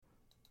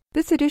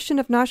This edition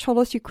of Nash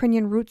Holos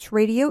Ukrainian Roots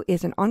Radio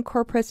is an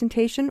encore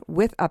presentation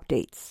with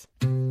updates.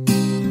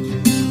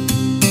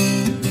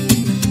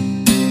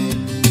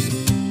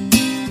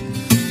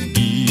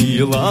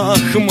 Біла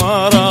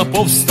хмара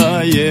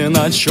повстає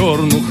на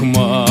чорну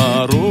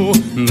хмару,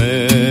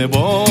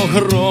 небо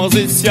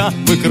грозиться,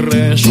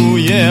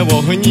 викрешує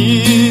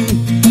вогні.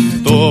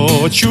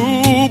 То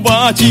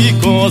чубаті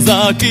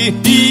козаки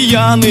і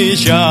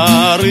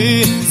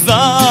яничари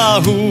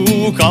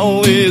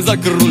загукали,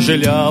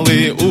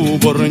 закружляли у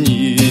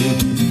борні.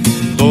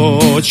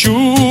 То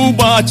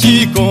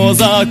чубаті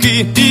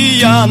козаки і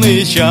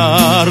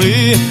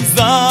яничари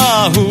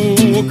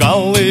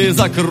загукали,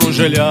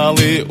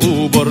 закружляли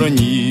у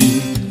борні.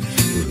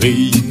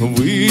 Гей,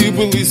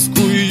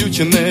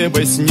 виблискують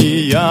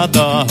небесні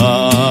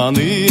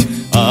ятагани,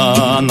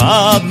 а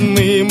над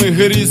ними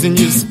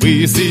грізні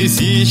списи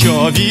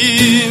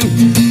січові.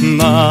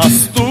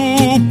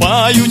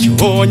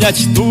 Наступають,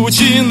 гонять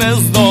тучі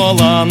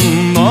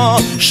нездоланно,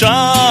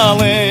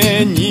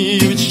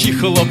 шаленіючі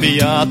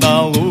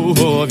хлоп'ята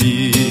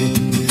лугові.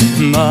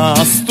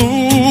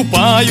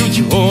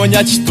 Наступають,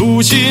 гонять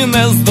тучі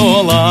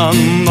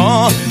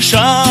нездоланно,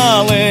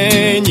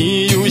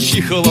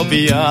 шаленіючі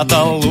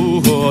хлоп'ята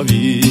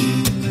лугові.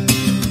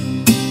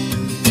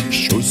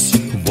 Щось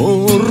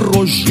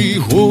ворожий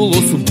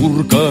голос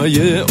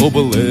буркає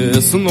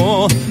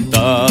облесно,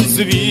 та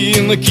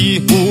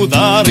дзвінкі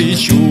удари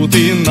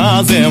чути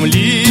на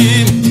землі.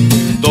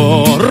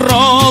 То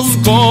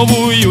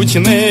розковують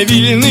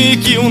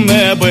невільників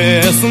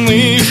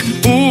небесних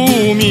у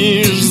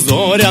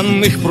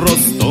міжзоряних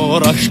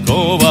просторах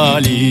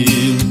ковалі.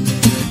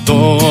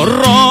 То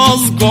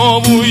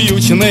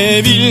розковують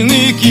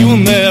невільників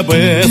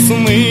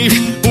небесних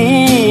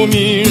у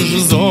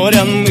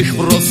міжзоряних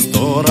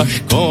просторах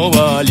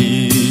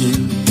ковалі.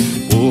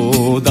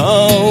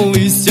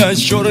 Подалися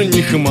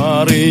чорні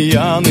хмари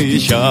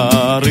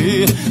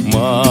яничари,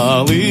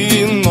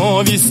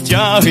 малинові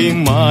стяги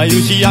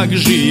мають як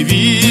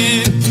живі.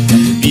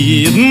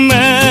 Під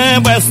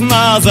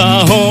небесна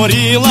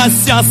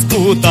загорілася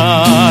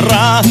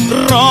скутара,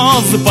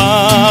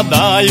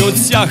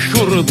 розпадаються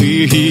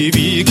хурди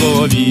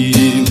вікові.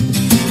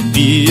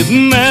 Під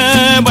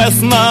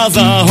небесна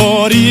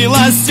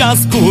загорілася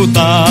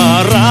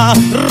скутара,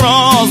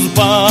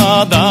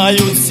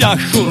 розпадаються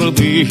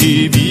хурди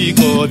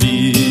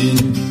вікові.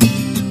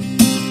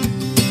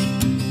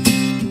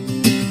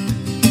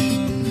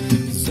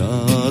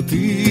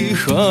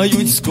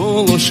 Затихають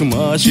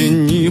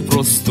сколошмачені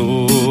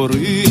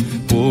простори,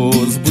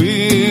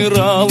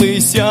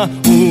 позбиралися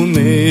у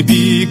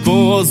небі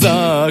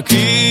козаки.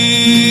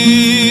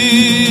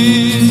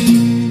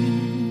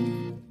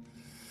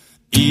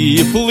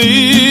 І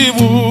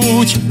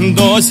пливуть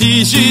до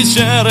січі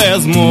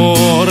через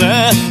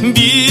море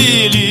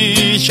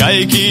білі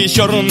чайки,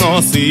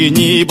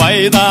 чорносині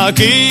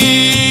байдаки.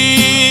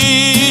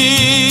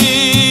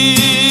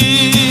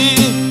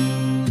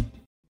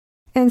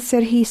 And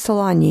Serhiy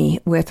Solany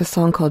with a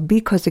song called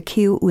Bi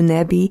Kozaki u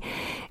Nebi,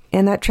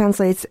 and that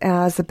translates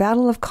as The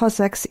Battle of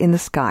Cossacks in the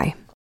Sky.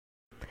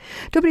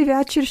 Добрий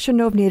вечір,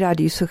 шановні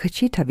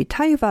радіослухачі, та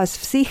вітаю вас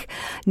всіх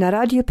на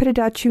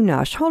радіопередачу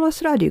 «Наш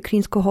голос» радіо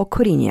українського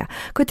коріння,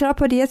 котра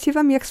подається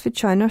вам, як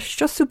звичайно,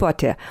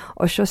 щосуботи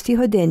о 6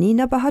 годині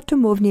на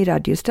багатомовній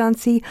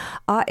радіостанції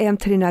AM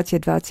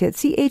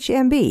 1320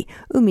 CHMB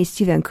у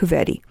місті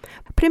Ванкувері.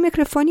 При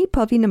мікрофоні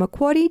Павліна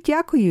Макворі,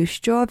 дякую,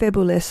 що ви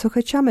були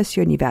слухачами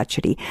сьогодні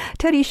ввечері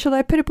та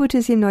рішили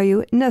перебути зі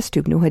мною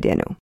наступну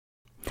годину.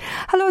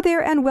 Hello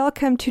there and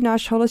welcome to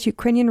Nash Holos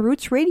Ukrainian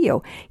Roots Radio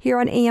here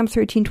on AM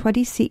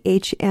 1320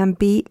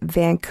 CHMB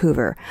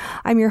Vancouver.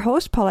 I'm your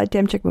host, Paula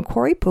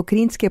Demchik-Macquarie,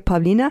 Pokrinske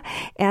Pavlina,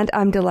 and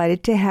I'm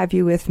delighted to have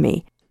you with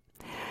me.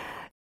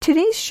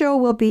 Today's show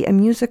will be a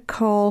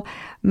musical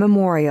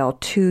memorial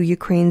to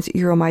Ukraine's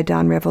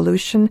Euromaidan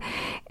revolution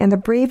and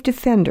the brave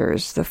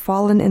defenders, the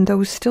fallen and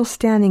those still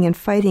standing and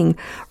fighting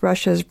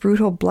Russia's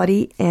brutal,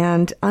 bloody,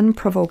 and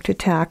unprovoked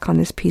attack on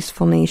this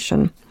peaceful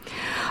nation.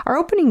 Our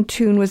opening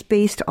tune was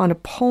based on a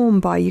poem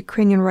by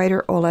Ukrainian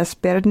writer Oles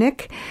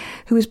Bernik,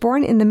 who was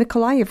born in the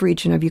Mykolaiv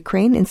region of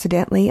Ukraine,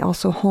 incidentally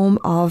also home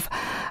of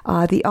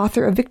the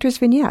author of Victor's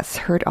Vignettes,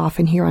 heard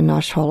often here on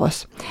Nash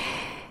Holos.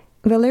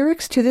 The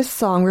lyrics to this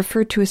song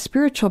refer to a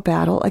spiritual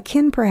battle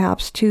akin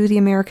perhaps to the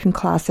American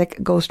classic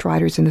Ghost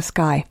Riders in the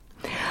Sky.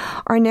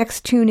 Our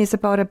next tune is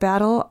about a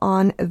battle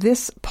on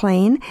this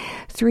plain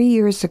 3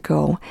 years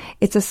ago.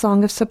 It's a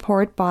song of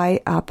support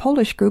by a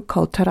Polish group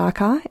called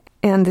Taraka,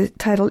 and the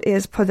title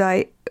is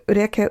Podaj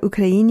rękę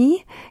Ukrainie,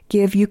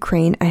 Give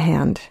Ukraine a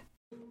Hand.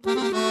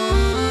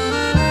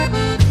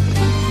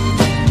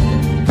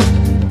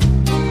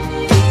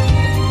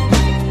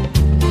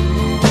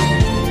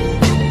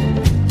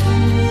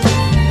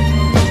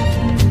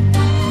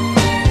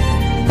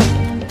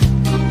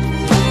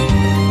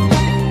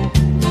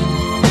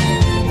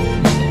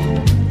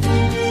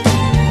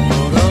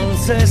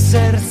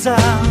 Serca,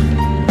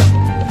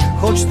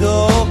 choć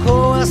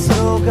dookoła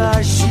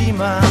sroga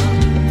zima,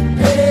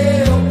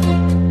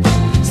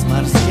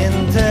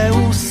 zmarznięte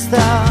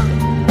usta,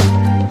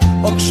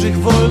 krzyk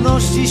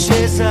wolności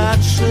się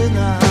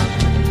zaczyna.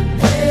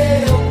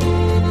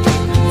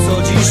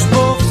 Co dziś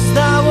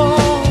powstało,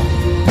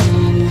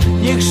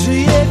 niech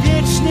żyje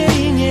wiecznie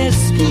i nie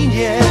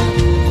zginie.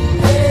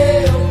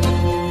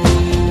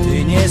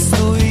 Ty nie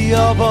stój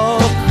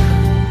obok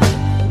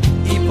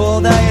i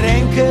podaj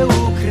rękę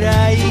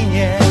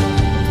Ukrainie.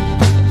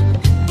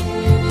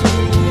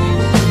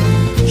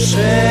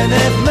 Że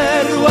nie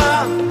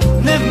wmerła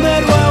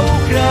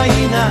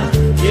Ukraina,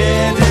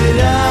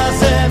 kiedy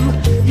razem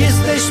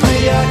jesteśmy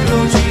jak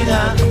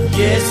rodzina.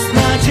 Jest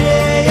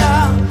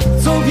nadzieja,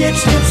 co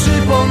wiecznie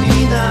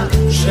przypomina,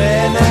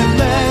 że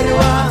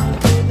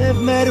nie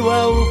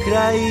wmerła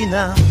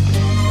Ukraina.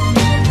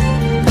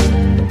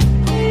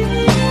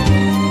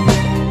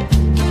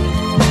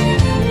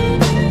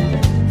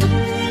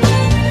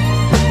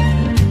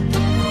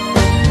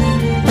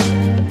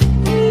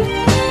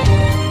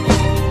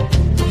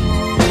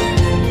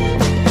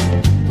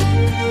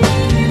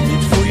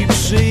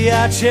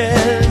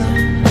 Przyjaciel,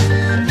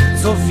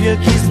 co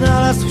wielki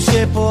znalazł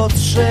się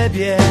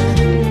potrzebie,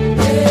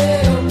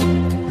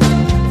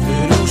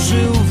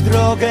 wyruszył w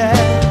drogę,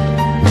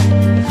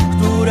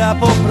 która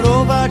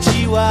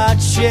poprowadziła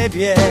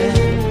ciebie.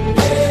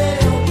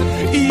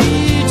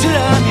 Idź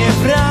ramię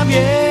w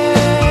ramię,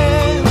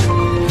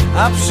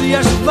 a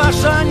przyjaźń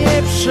wasza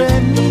nie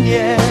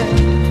przeminie.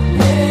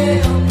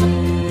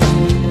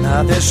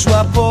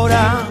 Nadeszła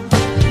pora,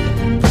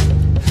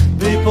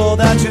 by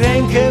podać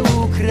rękę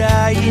Ukrainie.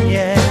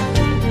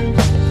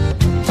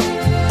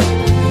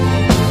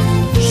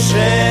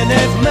 Że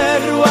nie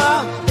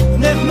wmerła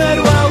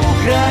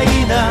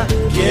Ukraina,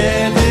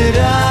 kiedy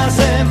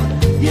razem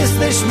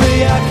jesteśmy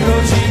jak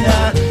rodzina.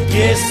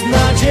 Jest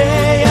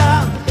nadzieja,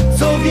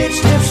 co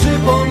wiecznie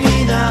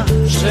przypomina,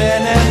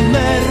 że nie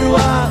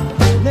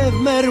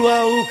wmerła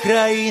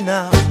Ukraina.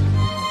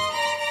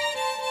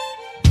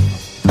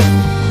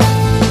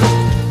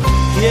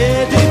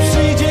 Kiedy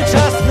przyjdzie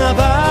czas na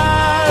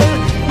bal,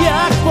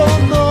 jak po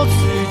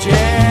nocy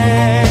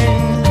dzień,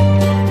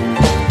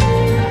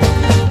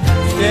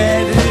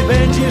 wtedy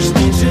będziesz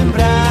niczym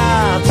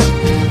brat,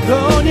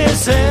 to nie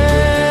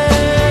sen.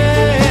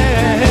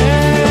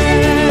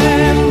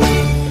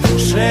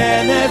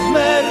 Że nie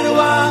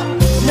wmerła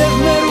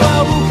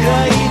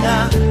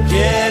Ukraina,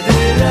 kiedy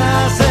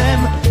razem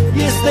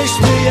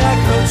jesteśmy jak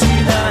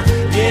rodzina.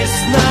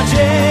 Jest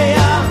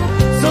nadzieja,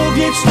 co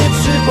wiecznie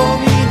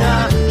przypomina,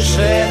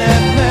 że nie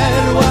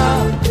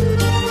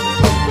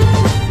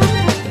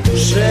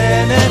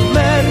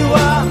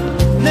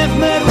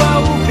wmerła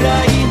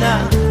Ukraina,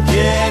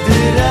 kiedy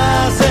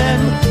razem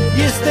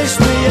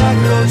jesteśmy jak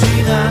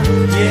rodzina.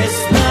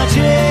 Jest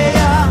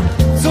nadzieja,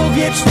 co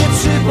wiecznie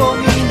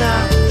przypomina,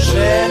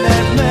 że nie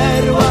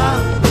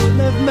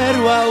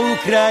wmerła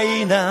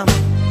Ukraina.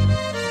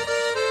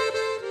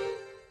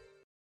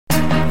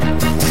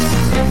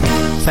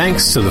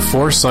 Thanks to the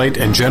foresight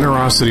and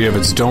generosity of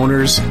its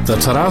donors, the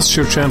Taras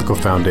Shevchenko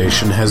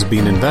Foundation has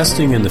been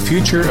investing in the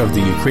future of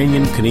the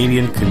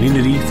Ukrainian-Canadian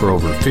community for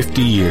over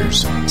 50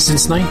 years.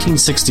 Since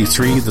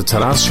 1963, the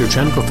Taras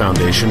Shevchenko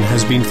Foundation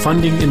has been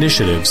funding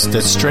initiatives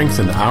that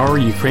strengthen our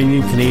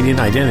Ukrainian-Canadian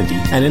identity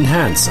and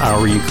enhance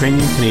our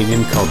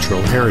Ukrainian-Canadian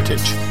cultural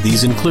heritage.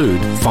 These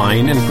include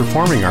fine and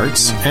performing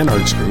arts and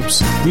arts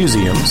groups,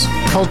 museums,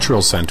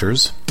 cultural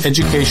centers,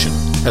 education,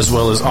 as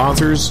well as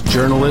authors,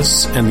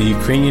 journalists, and the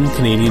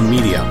Ukrainian-Canadian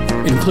media,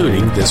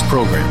 including this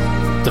program.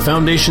 The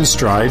foundation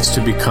strives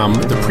to become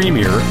the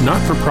premier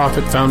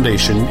not-for-profit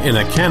foundation in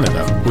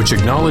Canada, which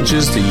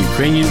acknowledges the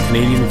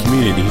Ukrainian-Canadian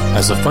community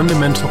as a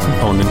fundamental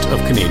component of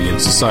Canadian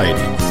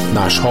society.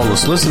 Nash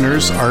Holos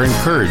listeners are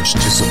encouraged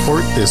to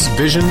support this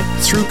vision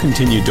through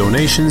continued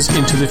donations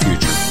into the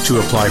future. To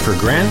apply for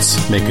grants,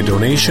 make a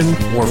donation,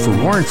 or for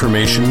more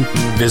information,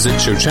 visit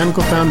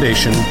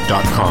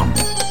ShevchenkoFoundation.com.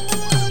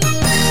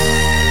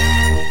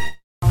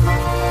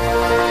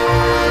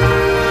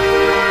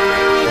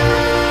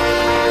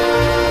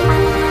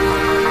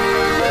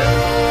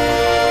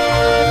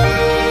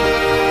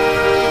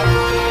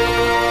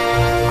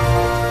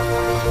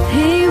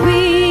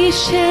 We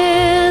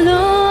shall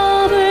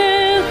overcome.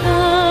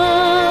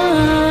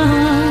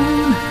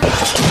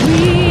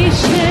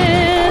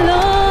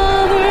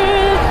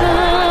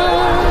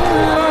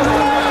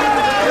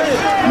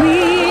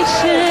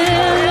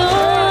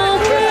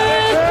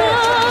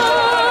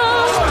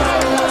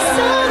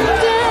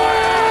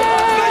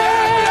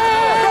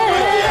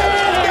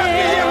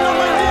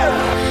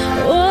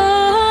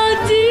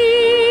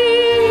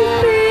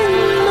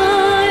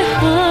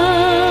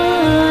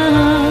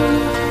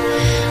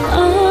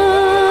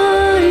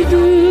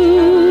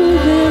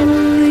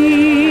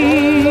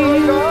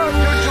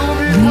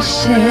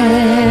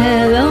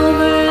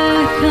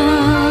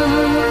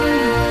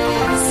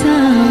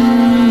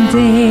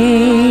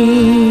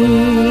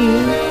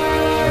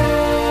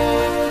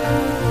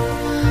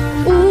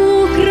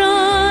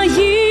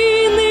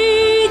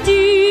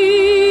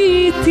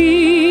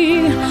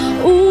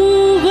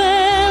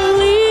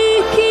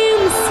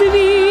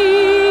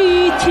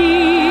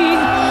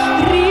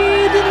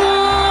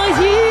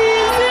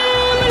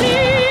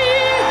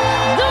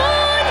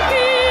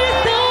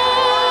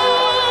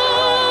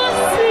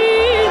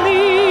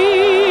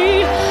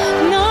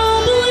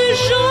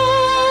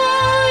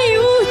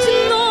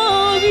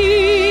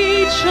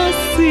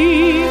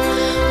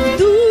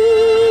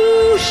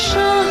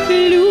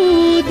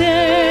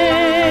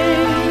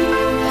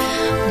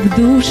 в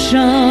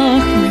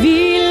душах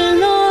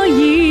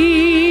вільної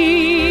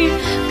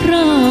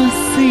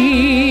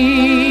краси.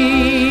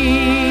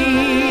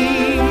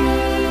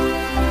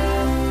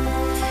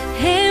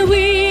 And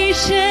we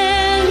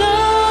shall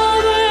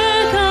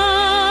overcome.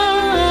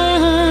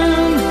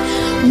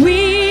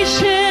 We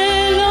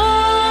shall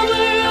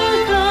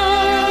overcome.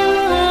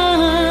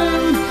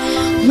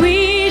 We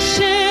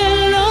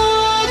shall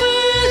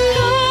overcome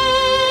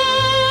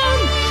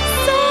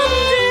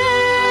someday.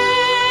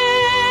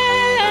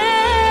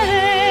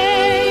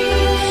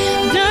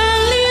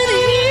 Darling,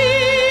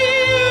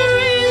 here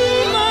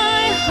in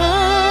my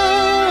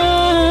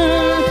heart,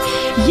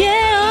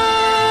 yeah,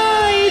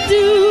 I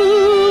do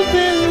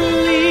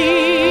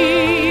believe.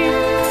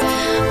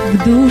 В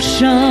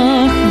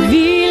душах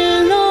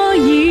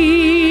вільної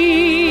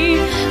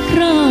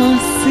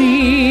краси.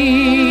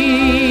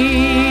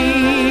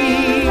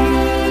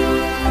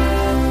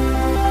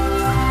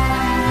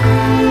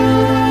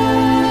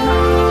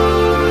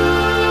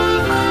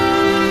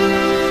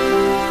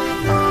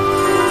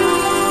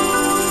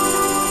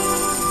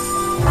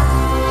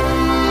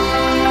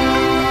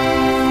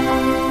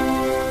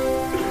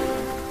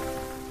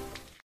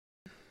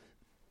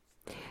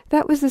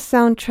 That was the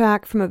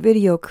soundtrack from a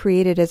video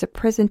created as a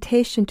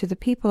presentation to the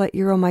people at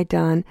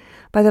Euromaidan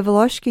by the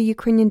Volozhsky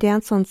Ukrainian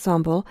Dance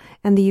Ensemble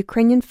and the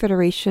Ukrainian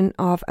Federation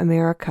of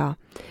America.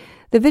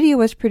 The video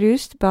was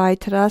produced by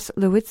Taras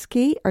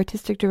Lewitsky,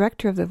 artistic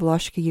director of the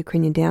Volozhsky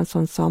Ukrainian Dance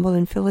Ensemble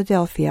in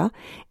Philadelphia,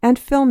 and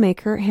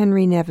filmmaker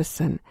Henry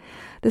Nevison.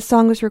 The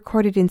song was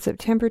recorded in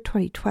September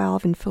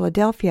 2012 in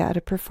Philadelphia at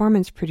a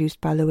performance produced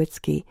by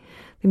Lewitsky.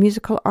 The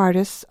musical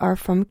artists are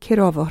from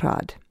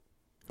Kirovohrad.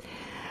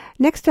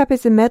 Next up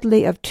is a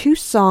medley of two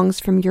songs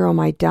from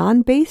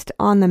Euromaidan based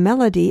on the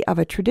melody of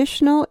a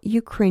traditional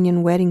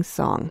Ukrainian wedding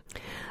song.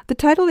 The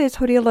title is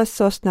Horila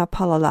Sosna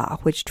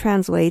Palala, which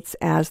translates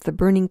as The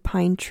Burning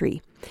Pine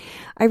Tree.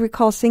 I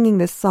recall singing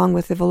this song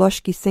with the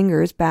Volozhsky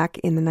singers back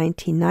in the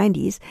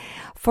 1990s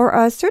for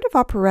a sort of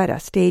operetta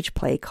stage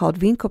play called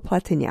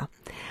Vinkopletenia.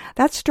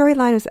 That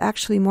storyline is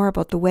actually more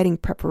about the wedding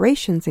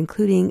preparations,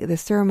 including the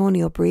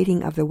ceremonial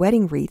braiding of the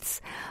wedding wreaths,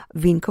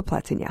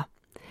 Vinkopletenia.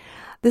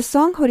 The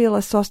song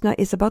Horila Sosna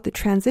is about the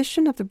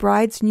transition of the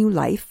bride's new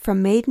life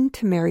from maiden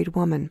to married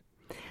woman,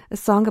 a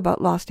song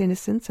about lost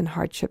innocence and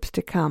hardships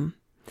to come.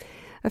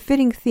 A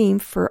fitting theme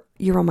for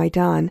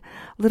Euromaidan,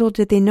 little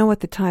did they know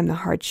at the time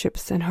the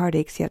hardships and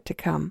heartaches yet to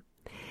come.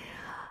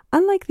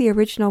 Unlike the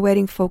original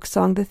wedding folk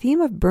song, the theme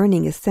of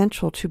burning is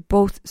central to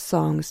both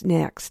songs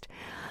next.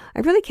 I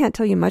really can't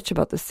tell you much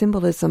about the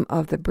symbolism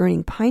of the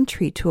burning pine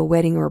tree to a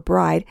wedding or a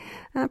bride,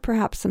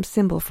 perhaps some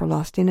symbol for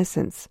lost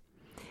innocence.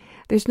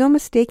 There's no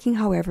mistaking,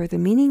 however, the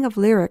meaning of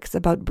lyrics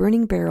about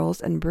burning barrels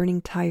and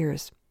burning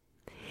tires.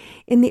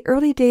 In the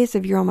early days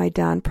of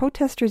Euromaidan,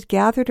 protesters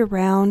gathered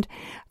around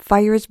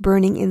fires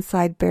burning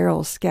inside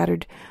barrels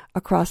scattered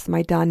across the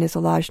Maidan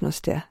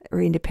Nezalezhnosti,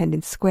 or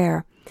Independence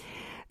Square.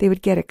 They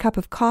would get a cup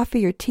of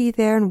coffee or tea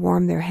there and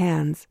warm their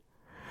hands.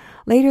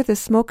 Later, the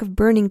smoke of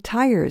burning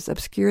tires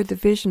obscured the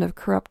vision of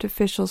corrupt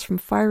officials from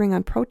firing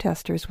on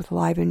protesters with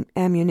live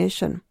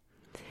ammunition.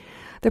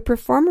 The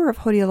performer of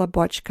Horila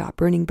Bochka,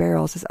 Burning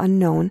Barrels, is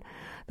unknown.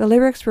 The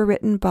lyrics were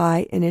written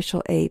by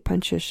Initial A.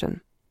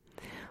 Panchishin.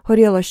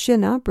 Horila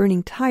Shina,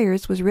 Burning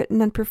Tires, was written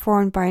and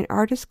performed by an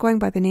artist going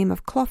by the name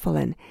of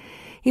Klofalin.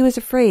 He was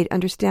afraid,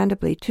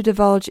 understandably, to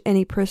divulge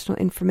any personal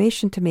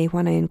information to me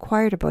when I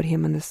inquired about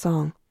him in the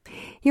song.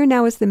 Here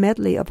now is the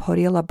medley of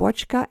Horila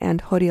Bochka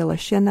and Horila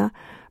Shina,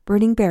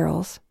 Burning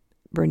Barrels,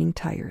 Burning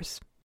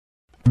Tires.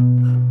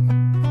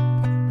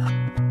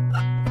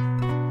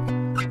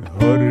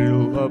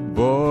 Горіла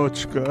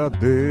бочка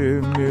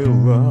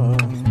диміла,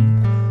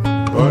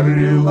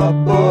 горіла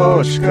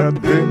бочка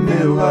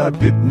диміла,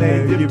 під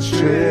неї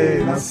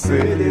дівчина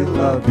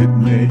сиділа, під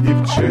неї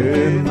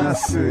дівчина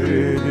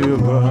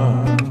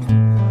сиділа.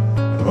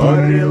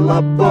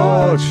 Горіла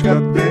бочка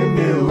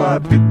диміла,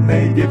 під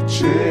неї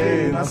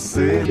дівчина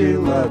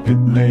сиділа,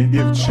 під неї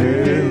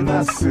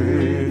дівчина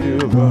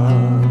сиділа,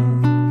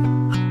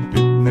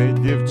 під неї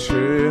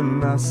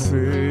дівчина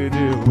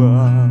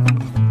сиділа.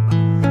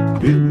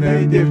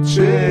 Бідна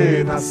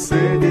дівчина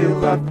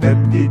сиділа,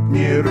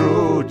 тендітні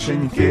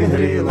рученьки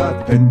гріла,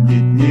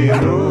 тендітні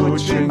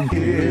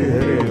рученьки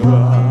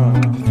гріла.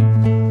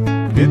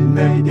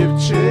 Бідна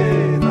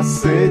дівчина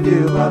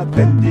сиділа,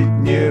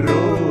 тендітні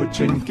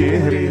рученьки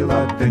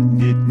гріла,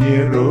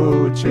 тендітні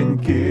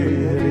рученьки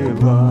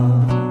гріла.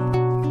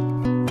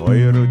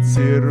 Ой,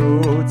 руці,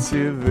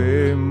 руці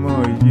ви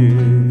мої,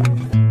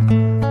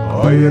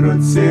 ой,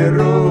 руці,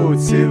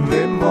 руці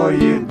ви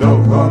мої,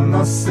 довго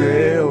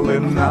носили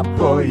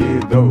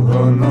напої,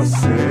 довго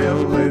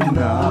носили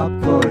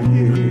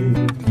напої.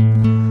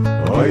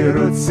 Ой,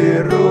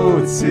 руці,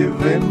 руці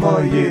ви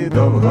мої,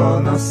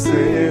 довго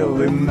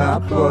носили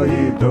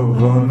напої,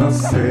 довго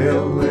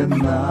носили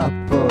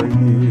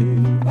напої.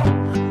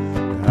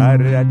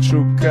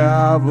 Гарячу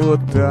каву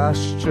та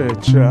ще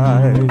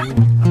чай,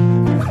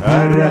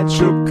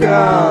 гарячу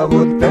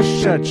каву, та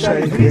ще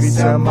чай,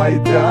 грійся,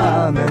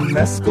 Майдане,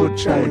 не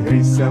скучай,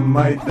 грійся,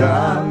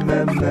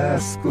 Майдане, не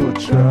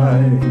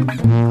скучай.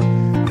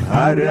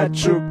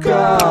 Гарячу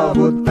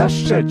каву, та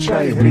ще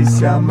чай,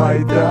 грійся,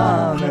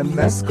 Майдане,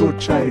 не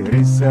скучай,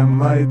 грійся,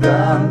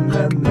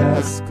 Майдане, не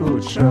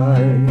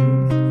скучай.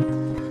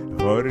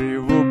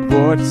 Горів у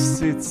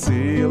бочці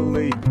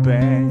цілий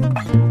пень,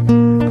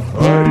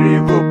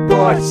 горів у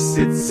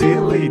бочці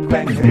цілий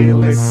пень,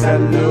 грілися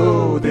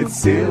люди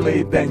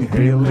цілий день,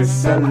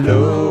 грілися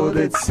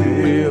люди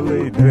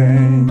цілий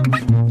день.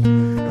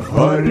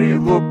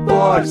 Горів у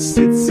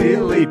бочці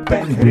цілий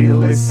пень,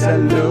 грілися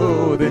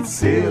люди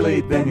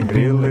цілий день,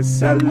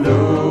 грілися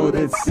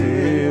люди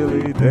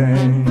цілий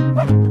день.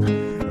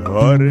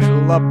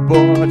 Горіла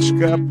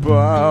бочка,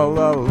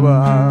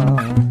 палала,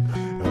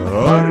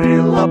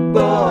 горіла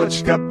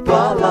бочка,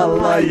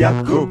 палала,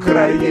 як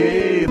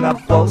Україна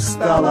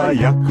повстала,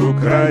 як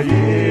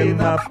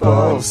Україна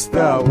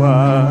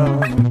повстала.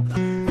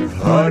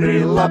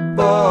 Горіла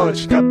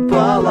бочка,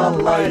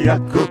 палала,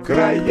 як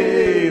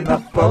Україна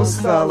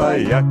повстала,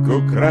 як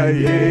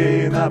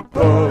Україна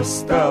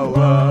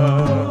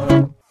повстала.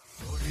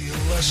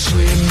 Горіла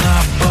шина,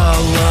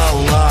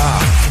 палала,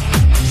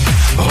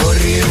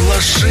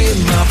 горіла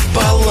шина,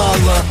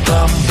 палала,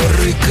 там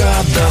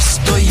барикада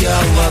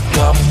стояла,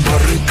 там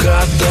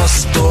барикада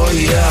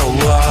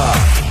стояла.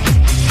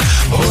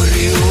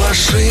 Горіла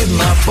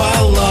шина,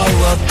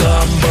 палала,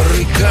 там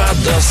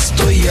барикада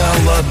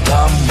стояла,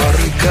 там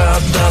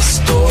барикада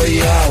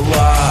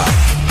стояла,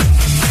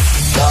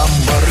 там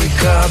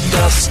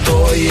барикада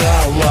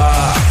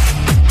стояла,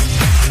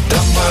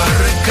 там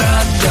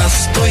барикада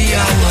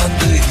стояла,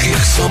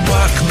 диких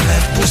собак не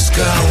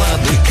пускала,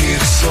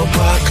 диких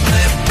собак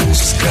не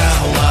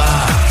пускала.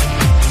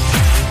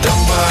 Там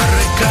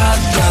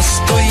барикада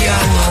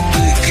стояла,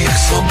 диких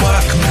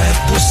собак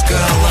не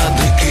пускала,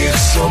 диких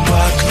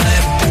собак не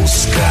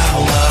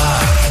пускала.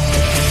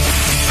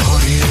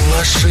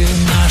 Горіла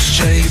шина,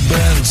 ще й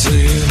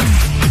бензин,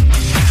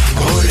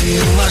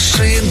 горіла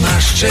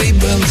шина, ще й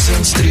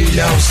бензин,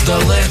 стріляв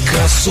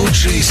здалека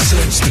сучий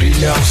син,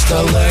 стріляв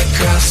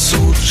здалека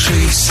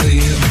сучий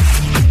син.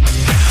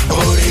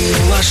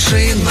 Горіла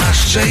шина,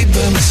 ще й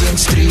бензин,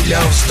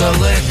 стріляв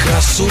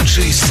здалека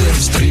сучий син,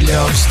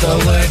 стріляв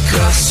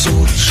здалека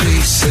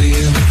сучий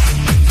син.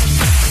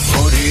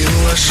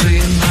 Горіла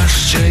шина,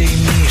 ще й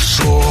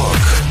мішок,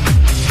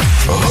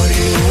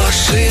 горіла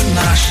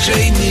шина, ще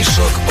й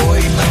мішок,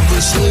 ой,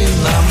 навезли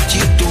нам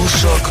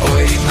тітушок,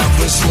 ой,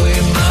 навезли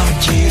нам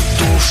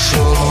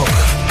тітушок.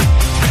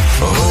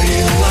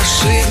 Горіла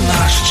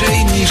шина, ще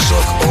й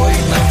мішок, ой,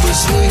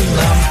 навезли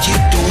нам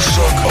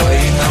тітушок, ой,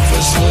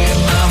 навезли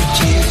нам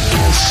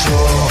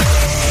тітушок.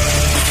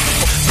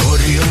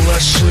 Горіла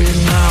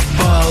шина,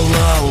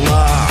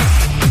 палала,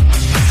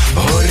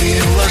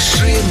 горіла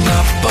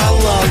шина,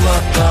 палала,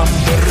 там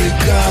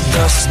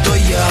барикада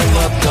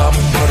стояла, там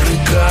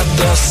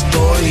барикада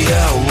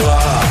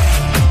стояла.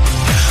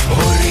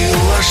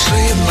 Горіла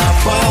шина,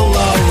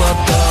 палала,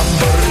 там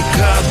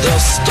барикада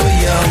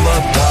стояла,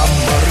 там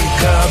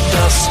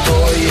барикада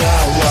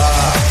стояла.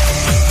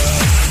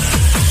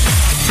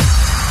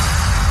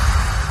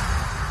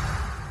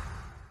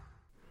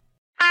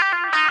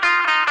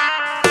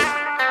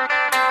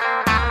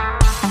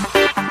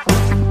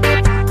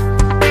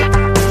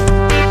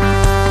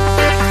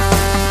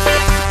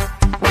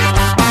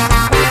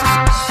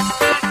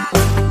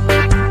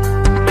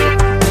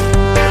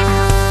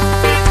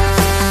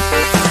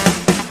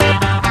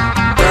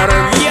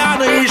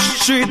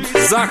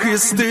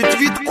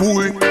 Захистить від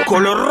куль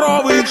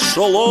кольоровий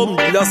шолом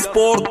для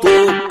спорту.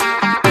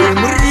 Ти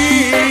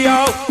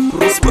мріяв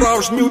про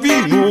справжню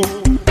війну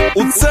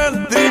у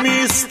центрі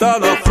міста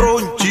на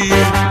фронті.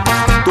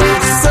 То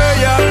все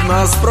як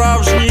на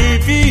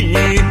справжній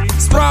війні,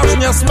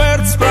 справжня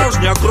смерть,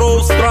 справжня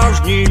кров,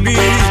 справжній бій.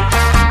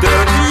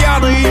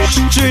 Дерев'яний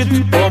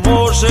щит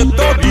поможе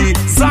тобі,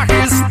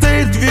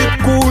 захистить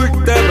від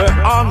куль тебе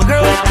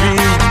ангел твій.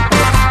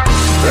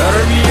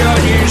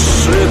 Дерев'яні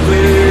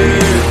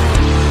щити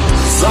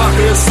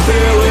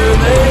захистили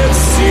не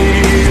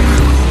всіх,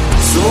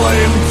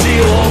 своїм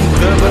тілом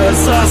тебе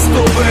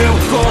заступив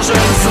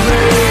кожен з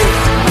них.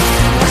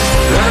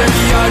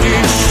 Дерев'яні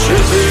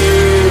щити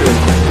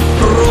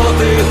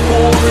проти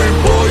куль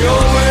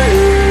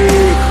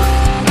бойових.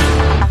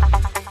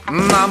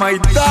 На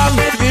Майдан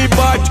твій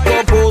батько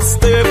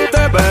пустив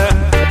тебе,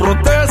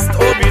 протест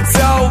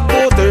обіцяв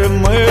бути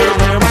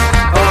мирним,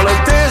 але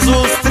ти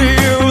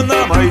зустрів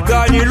на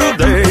Майдані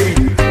людей,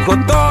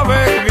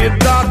 готових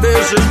віддати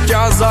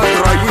життя за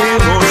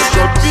країну,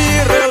 щоб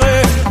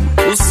вірили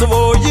у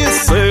свої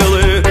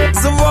сили,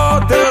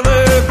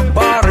 зводили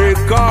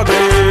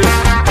барикади.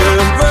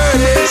 Ти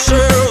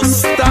вирішив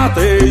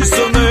стати з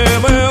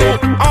ними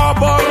в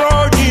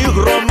обороні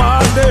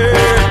громади.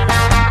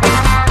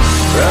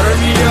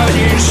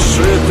 Дерев'яні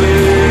щити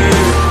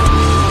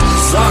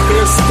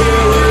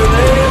захистили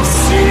не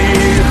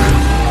всіх,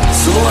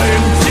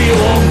 своїм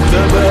тілом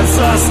тебе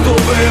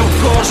заступив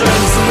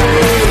кожен з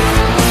них.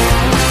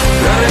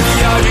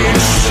 Дерев'яні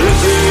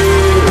щити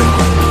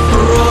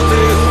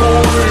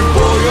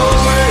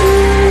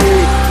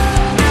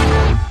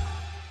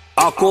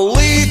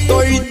коли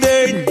той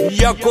день,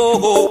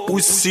 якого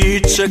усі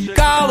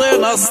чекали,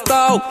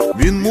 настав,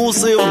 він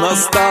мусив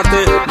настати.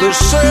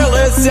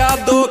 Лишилися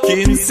до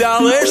кінця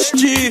лиш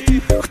ті,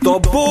 хто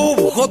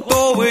був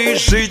готовий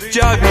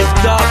життя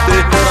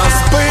віддати.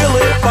 Нас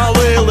били,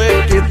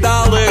 палили,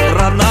 кидали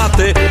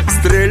гранати,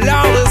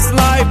 стріляли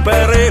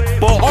снайпери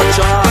по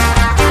очах.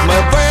 Ми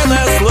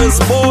винесли з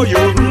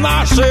бою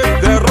наших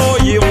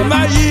героїв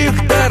на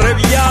їх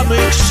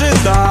дерев'яних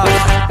щитах.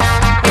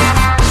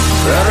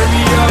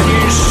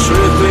 Дерев'яні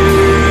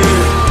щити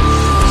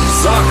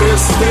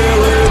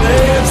захистили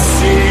не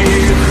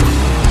всіх,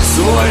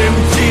 своїм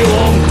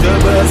тілом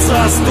тебе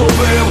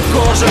заступив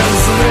кожен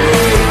з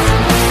них.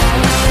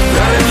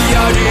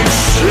 Дерев'яні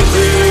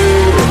щити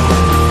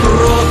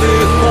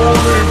проти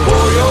куль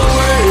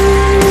бойових.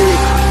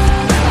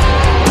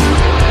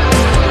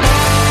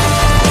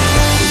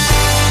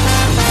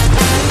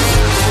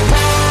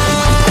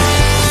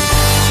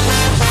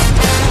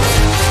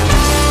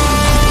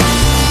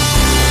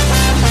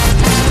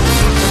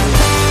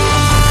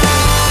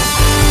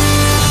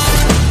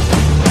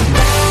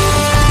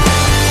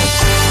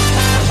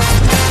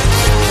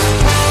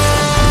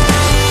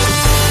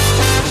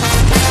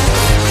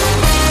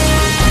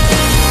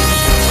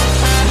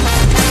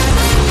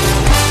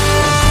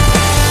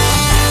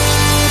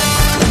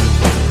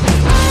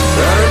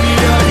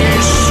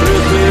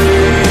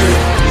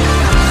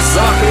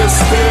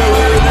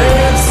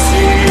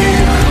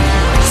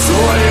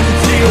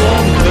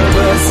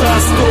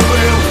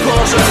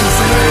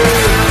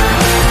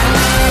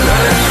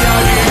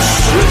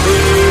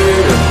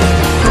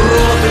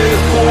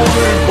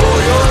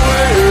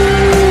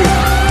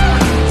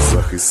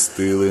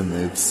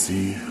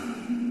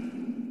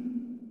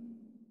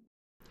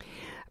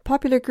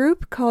 Popular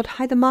group called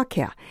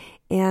Haidamakia,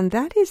 and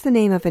that is the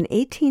name of an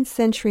 18th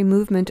century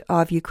movement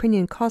of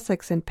Ukrainian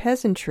Cossacks and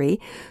peasantry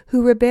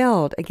who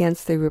rebelled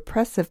against the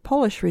repressive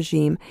Polish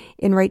regime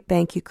in Right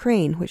Bank,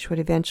 Ukraine, which would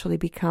eventually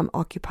become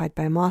occupied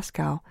by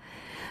Moscow.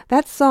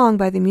 That song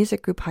by the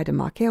music group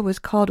Haidamakia was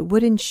called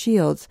Wooden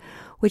Shields,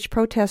 which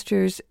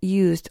protesters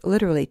used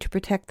literally to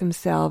protect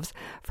themselves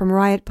from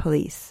riot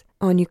police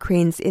on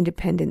Ukraine's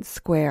Independence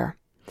Square.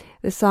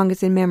 The song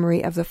is in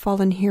memory of the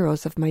fallen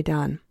heroes of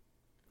Maidan.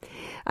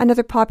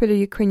 Another popular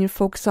Ukrainian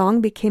folk song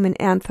became an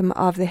anthem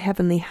of the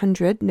Heavenly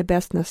Hundred,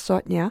 Nebesna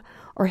Sotnya,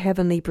 or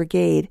Heavenly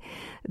Brigade.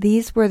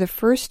 These were the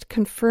first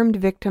confirmed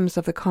victims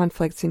of the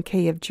conflicts in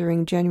Kyiv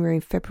during January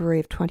and February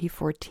of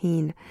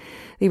 2014.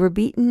 They were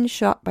beaten,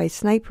 shot by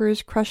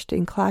snipers, crushed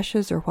in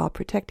clashes or while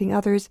protecting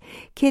others,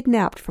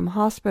 kidnapped from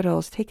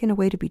hospitals, taken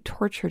away to be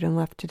tortured and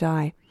left to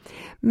die.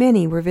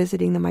 Many were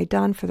visiting the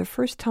Maidan for the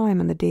first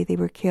time on the day they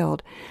were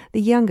killed.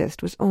 The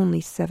youngest was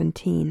only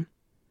 17.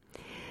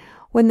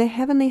 When the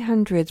Heavenly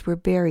Hundreds were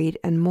buried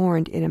and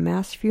mourned in a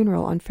mass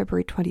funeral on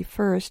February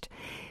 21st,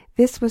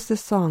 this was the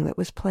song that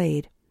was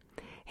played.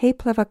 Hey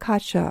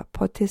Plevakacha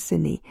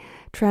Potisini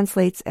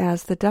translates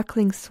as The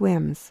Duckling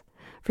Swims.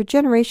 For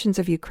generations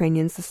of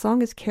Ukrainians, the song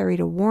has carried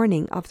a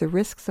warning of the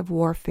risks of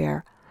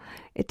warfare.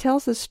 It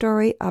tells the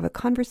story of a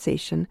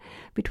conversation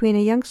between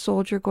a young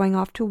soldier going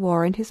off to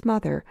war and his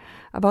mother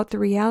about the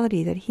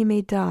reality that he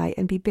may die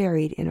and be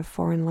buried in a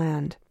foreign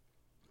land.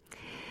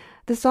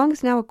 The song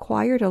has now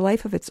acquired a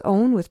life of its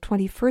own with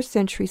 21st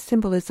century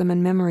symbolism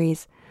and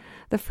memories.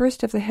 The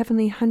first of the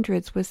Heavenly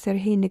Hundreds was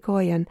Serhii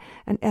Nigoyan,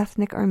 an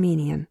ethnic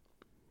Armenian.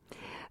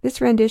 This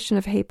rendition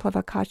of Hey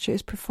Plevakacha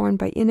is performed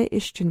by Inna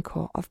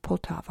Ishchenko of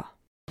Poltava.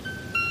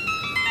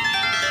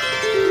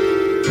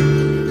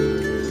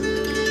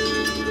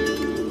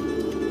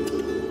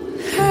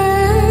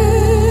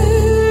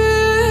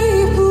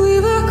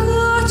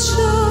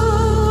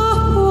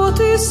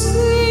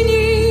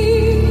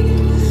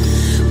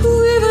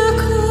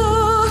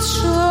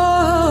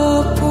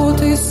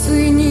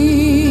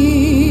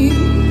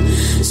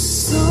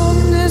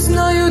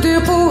 Знаю,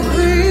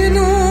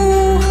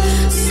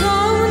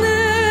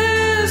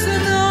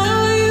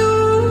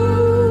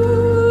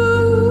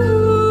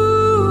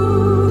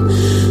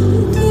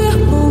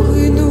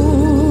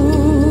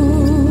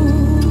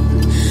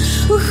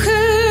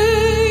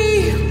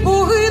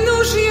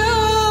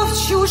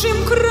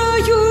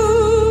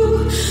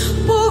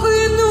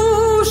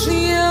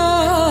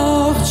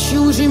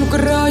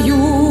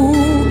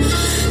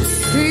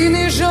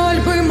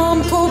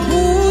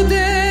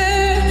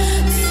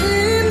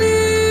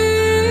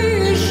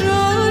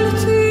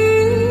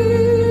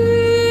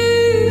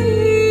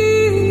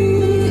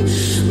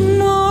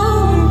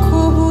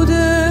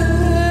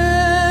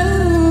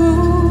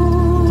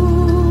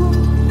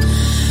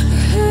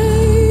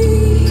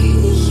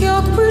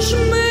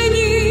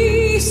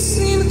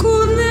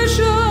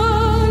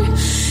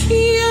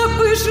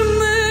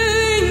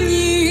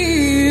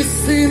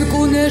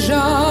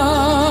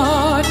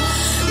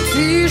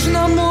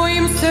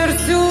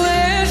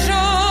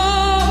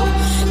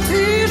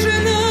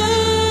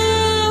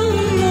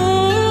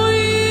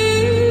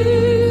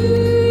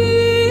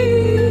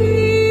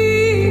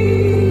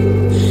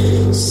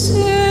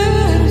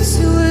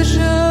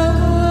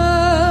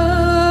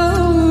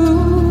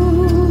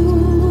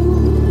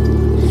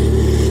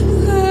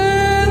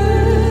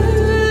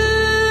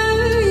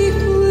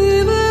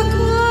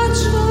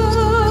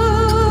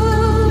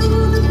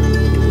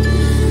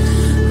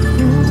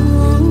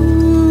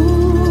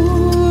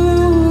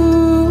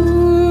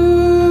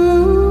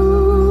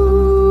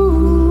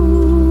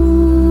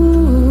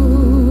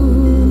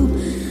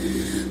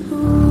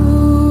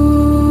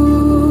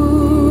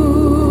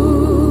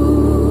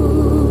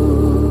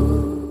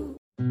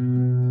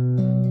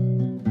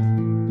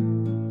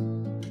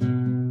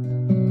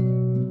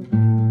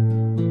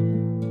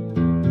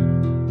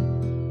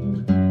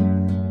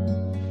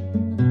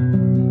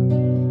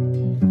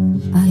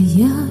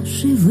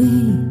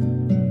 живий,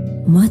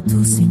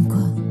 матусенько,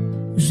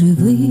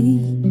 живий,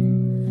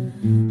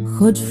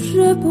 хоч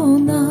вже по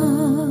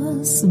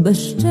нас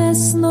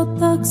безчесно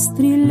так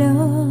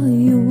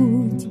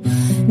стріляють,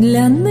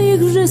 для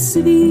них вже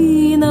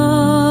свій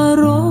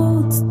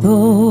народ то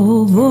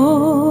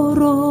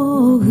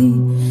вороги.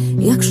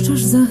 Якщо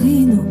ж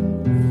загину,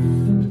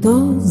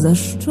 то за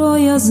що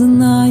я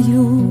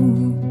знаю?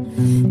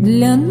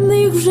 Для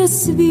них вже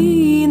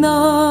свій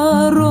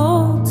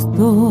народ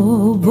то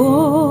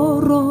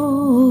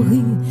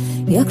вороги.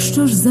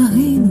 Якщо ж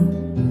загину,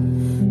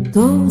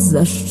 то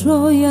за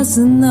що я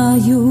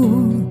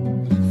знаю?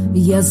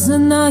 Я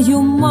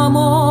знаю,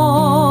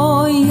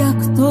 мамо,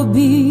 як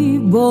тобі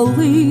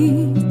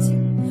болить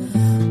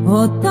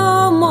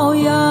ота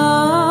моя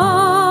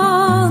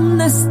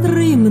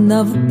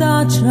нестримна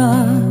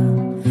вдача,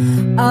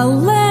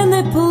 але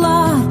не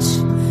плач,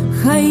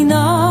 хай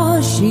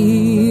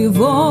наші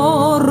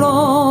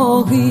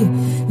вороги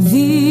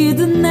від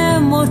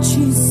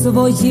немочі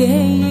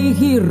своєї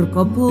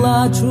гірко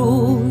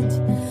плачуть,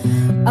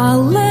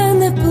 але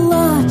не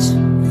плач,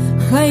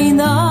 хай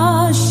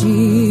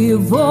наші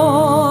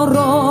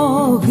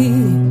вороги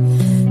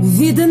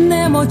від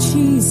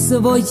немочі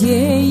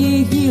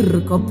своєї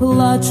гірко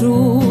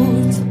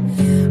плачуть.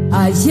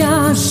 А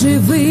я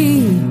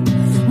живий,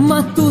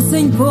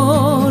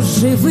 матусенько,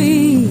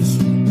 живий,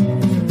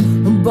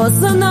 бо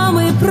за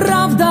нами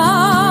правда,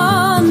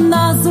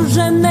 нас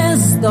уже не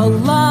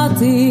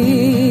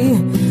здолати.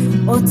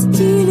 От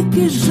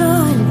тільки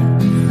жаль,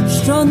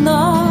 що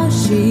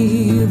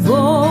наші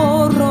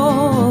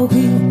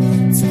вороги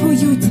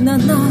цькують на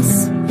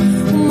нас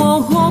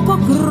мого по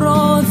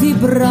крові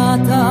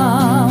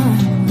брата.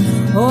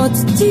 От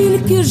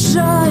тільки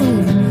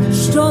жаль,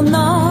 що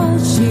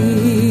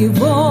наші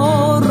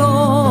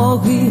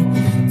вороги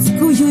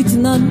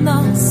цькують на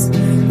нас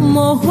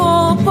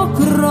мого по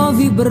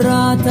крові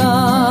брата.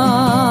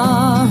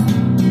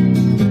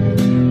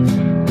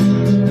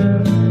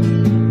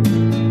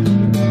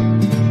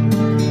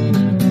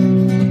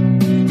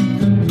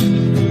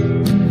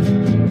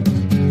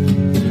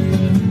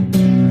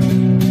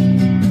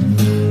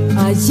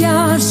 А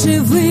я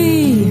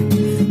живий,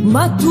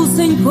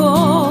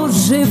 матусенько,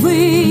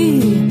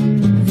 живий,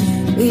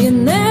 і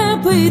не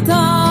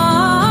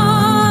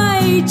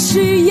питай,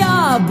 чи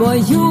я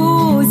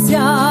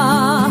боюся.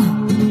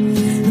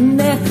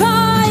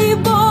 Нехай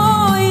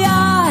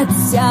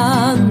бояться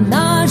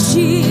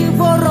наші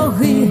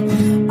вороги,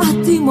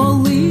 а ти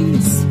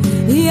молись,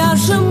 я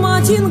ж,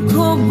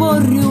 матінко,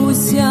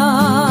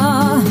 борюся.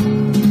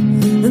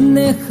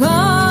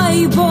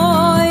 Нехай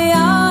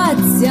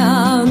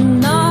бояться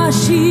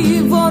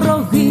наші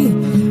вороги,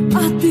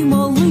 а ти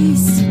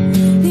молись,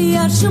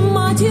 я ж,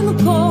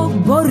 матінко,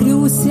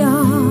 борюся.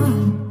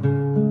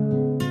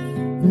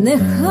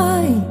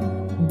 Нехай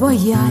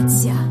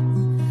бояться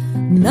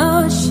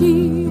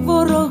наші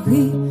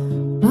вороги,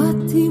 а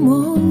ти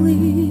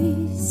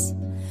молись,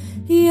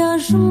 я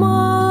ж,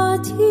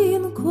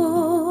 матінко,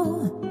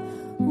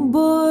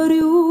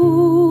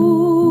 борюся.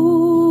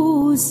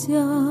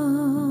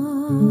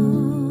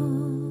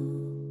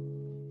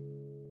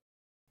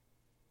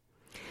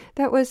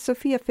 That was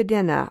Sofia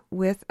Fedena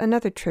with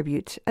another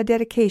tribute, a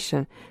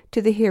dedication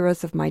to the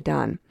heroes of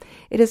Maidan.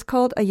 It is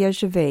called A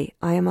Je vais,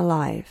 I am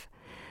alive.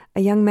 A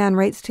young man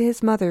writes to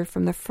his mother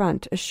from the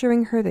front,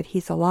 assuring her that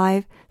he's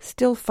alive,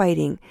 still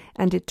fighting,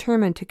 and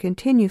determined to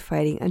continue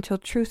fighting until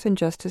truth and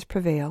justice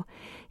prevail.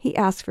 He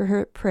asks for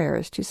her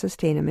prayers to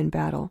sustain him in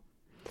battle.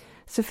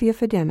 Sofia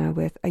Fedena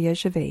with A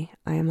Je vais,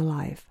 I am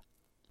alive.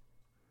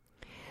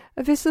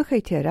 Ви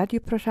слухаєте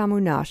радіопрограму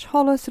 «Наш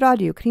голос»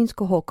 радіо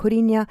Українського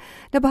коріння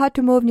на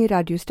багатомовній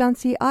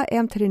радіостанції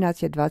AM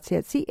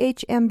 1320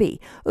 CHMB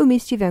у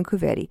місті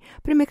Ванкувері.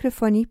 При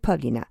мікрофоні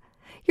Павліна.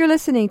 You're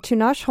listening to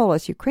Nash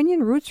Holos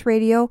Ukrainian Roots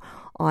Radio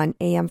on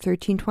AM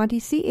 1320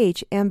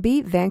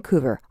 CHMB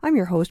Vancouver. I'm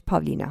your host,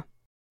 Pavlina.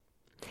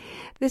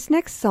 This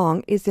next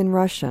song is in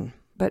Russian,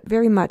 but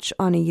very much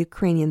on a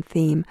Ukrainian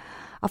theme,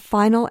 a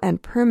final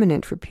and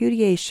permanent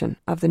repudiation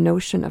of the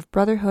notion of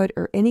brotherhood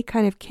or any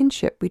kind of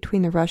kinship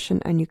between the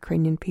Russian and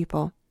Ukrainian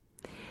people.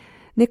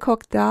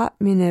 Nikokda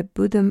my ne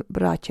budem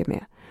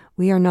bratyami,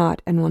 we are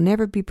not and will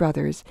never be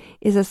brothers,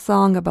 is a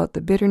song about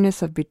the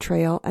bitterness of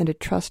betrayal and a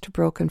trust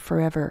broken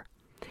forever.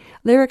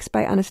 Lyrics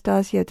by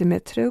Anastasia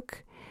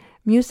Dimitruk,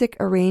 music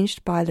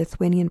arranged by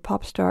Lithuanian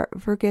pop star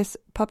Virgis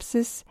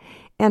Popsis,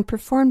 and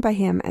performed by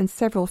him and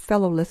several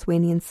fellow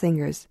Lithuanian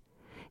singers.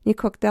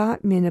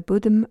 Nikokda my ne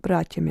budem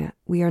bratyami,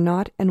 we are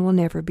not and will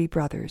never be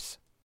brothers.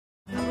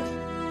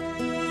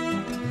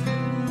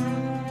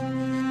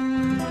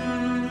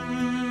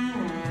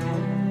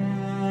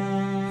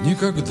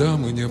 Никогда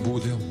мы не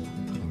будем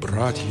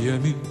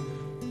братьями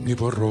ни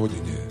по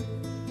родине,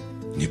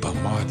 ни по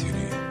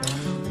матери.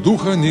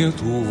 Духа нет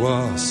у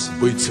вас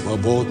быть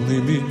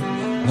свободными,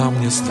 нам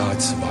не стать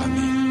с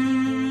вами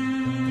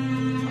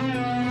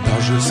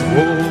даже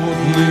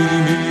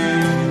сводными.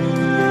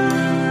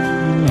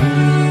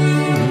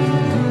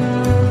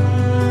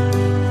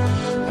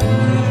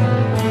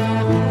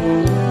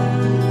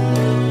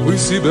 Вы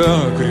себя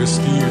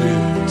крестили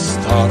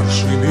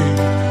старшими,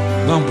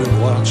 нам бы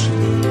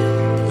младшими,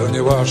 да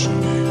не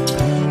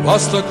вашими.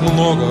 Вас так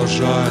много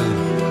жаль,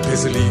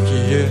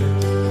 безликие,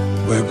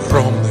 вы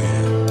огромные.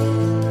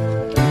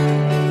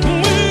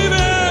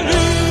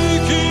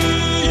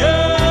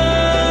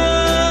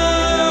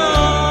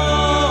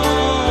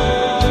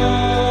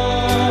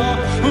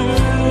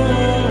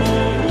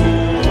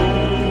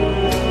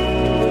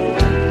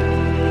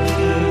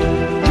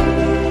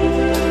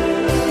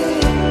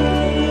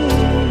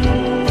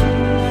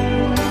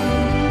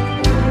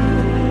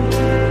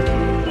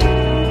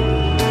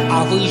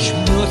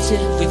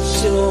 Вы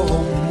все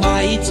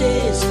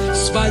маетесь,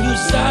 свою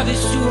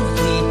завистью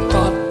вы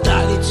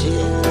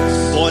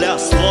подавитесь. Воля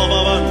слова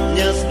вам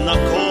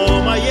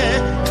незнакомое,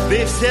 вы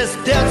все с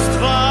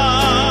детства,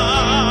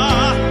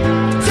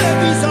 где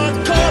вы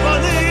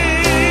закованы.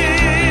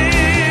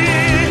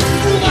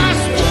 У вас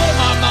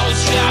дома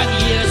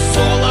молчание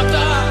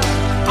золота,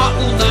 а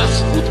у нас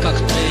жгут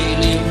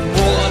коктейли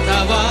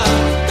Молотова.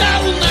 Да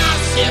у нас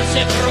в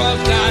сердце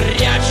кровь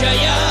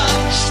горячая,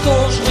 что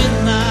ж вы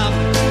нам?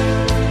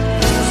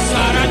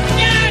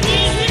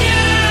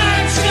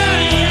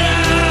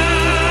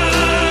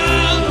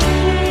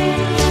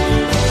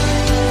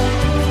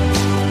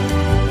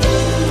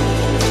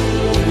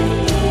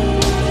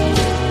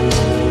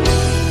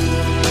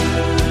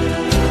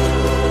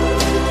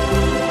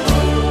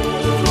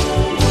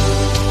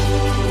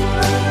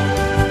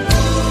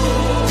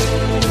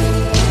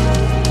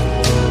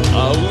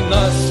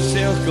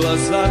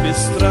 Глаза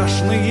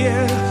бесстрашные,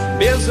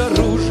 без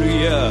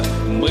оружия,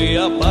 мы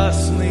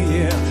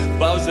опасные.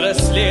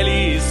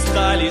 Повзрослели и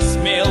стали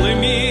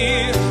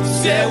смелыми,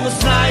 все у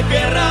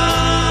снайперов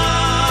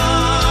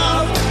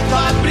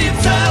под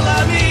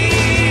прицелами.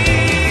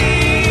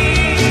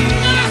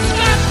 Нас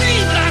коты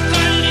до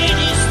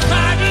колени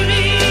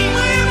ставили,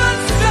 мы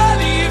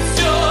восстали и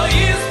все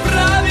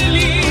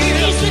исправили.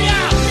 И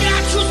зря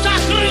прячутся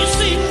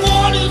крысы,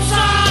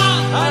 молятся,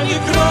 они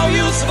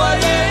кровью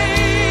своей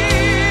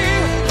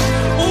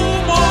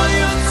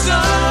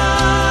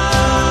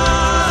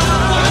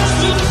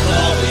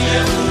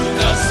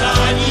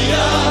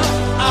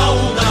а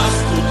у нас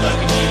тут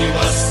огни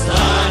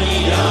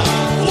восстания.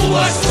 У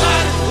вас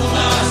царь, у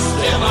нас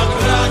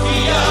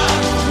демократия.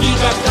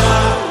 Никогда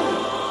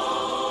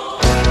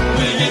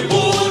мы не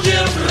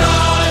будем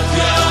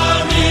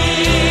братьями.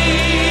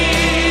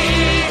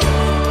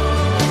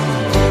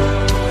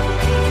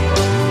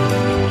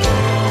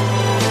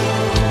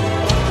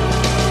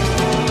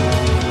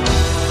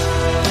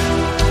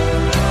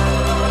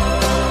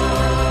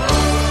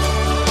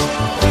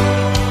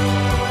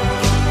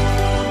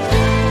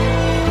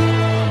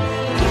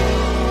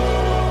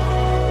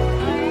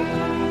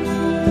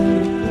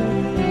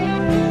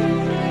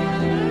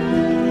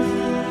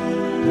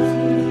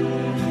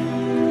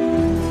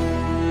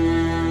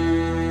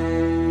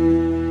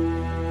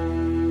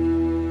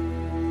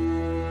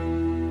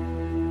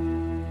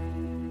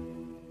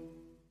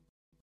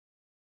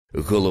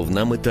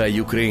 Головна мета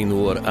Ukraine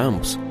War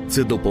Amps –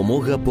 це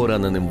допомога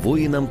пораненим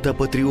воїнам та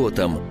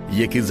патріотам,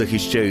 які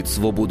захищають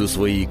свободу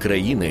своєї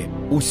країни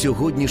у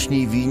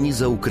сьогоднішній війні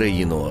за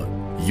Україну.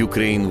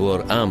 Ukraine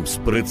War Amps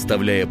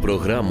представляє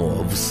програму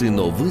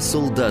 «Всино ви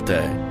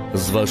солдата».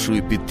 З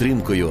вашою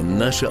підтримкою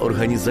наша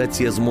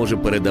організація зможе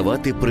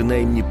передавати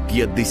принаймні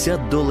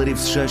 $50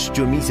 США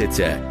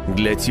щомісяця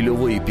для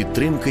цільової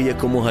підтримки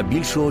якомога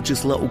більшого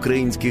числа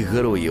українських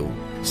героїв.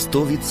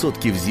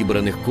 100%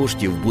 зібраних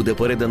коштів буде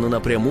передано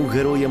напряму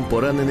героям,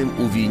 пораненим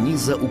у війні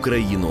за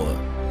Україну.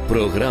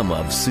 Програма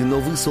 «Всино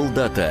ви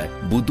солдата»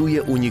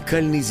 будує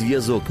унікальний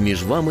зв'язок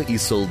між вами і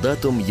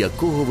солдатом,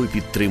 якого ви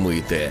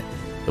підтримуєте.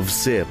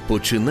 Все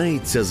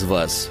починається з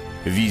вас.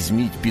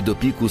 Візьміть під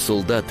опіку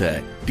солдата,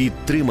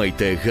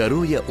 підтримайте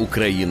Героя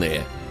України.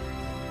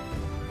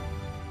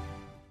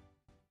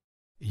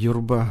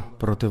 Юрба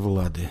проти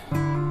влади.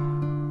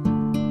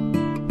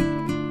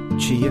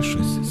 Чи є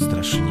щось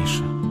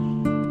страшніше?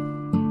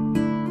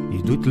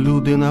 Йдуть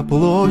люди на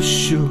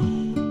площу,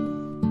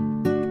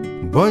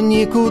 бо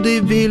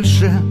нікуди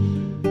більше.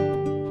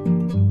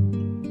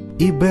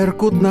 І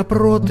Беркут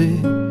напроти,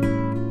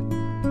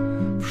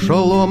 в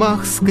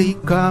шоломах з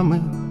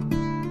кийками.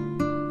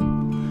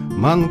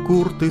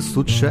 Манкурти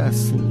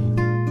сучасні,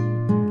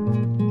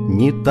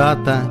 ні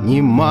тата,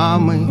 ні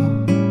мами.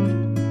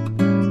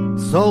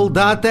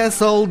 Солдате,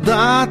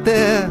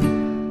 солдате,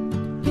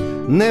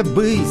 не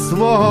бий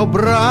свого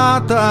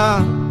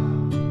брата,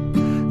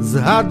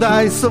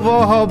 згадай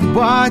свого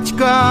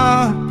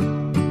батька,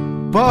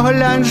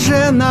 поглянь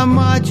же на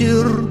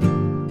матір,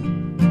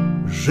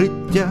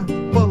 життя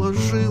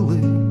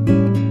положили,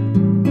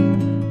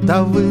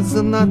 та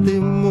визнати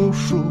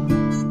мушу,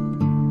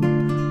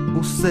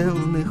 усе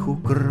в них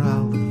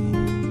украли,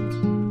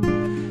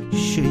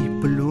 ще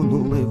й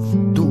плюнули в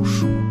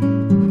душу.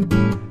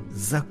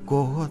 За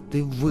кого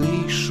ти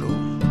вийшов,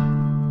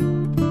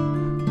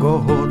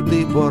 кого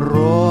ти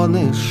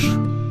борониш?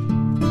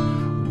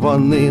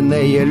 Вони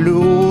не є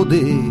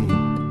люди,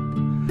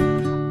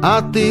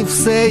 а ти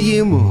все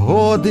їм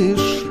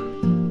годиш.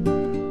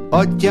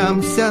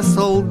 Отямся,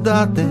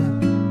 солдате,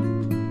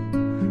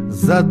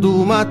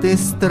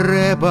 задуматись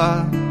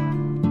треба,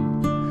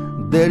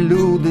 де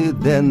люди,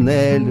 де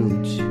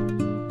нелюдь,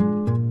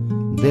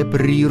 де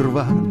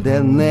прірва, де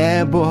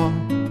небо.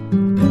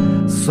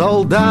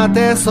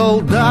 Солдате,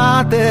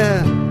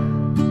 солдате,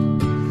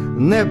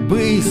 не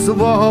бий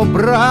свого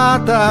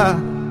брата,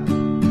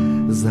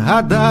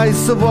 згадай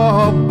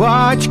свого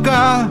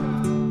батька,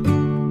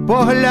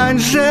 поглянь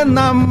же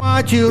на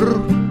матір,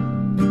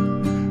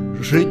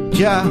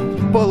 життя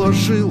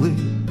положили,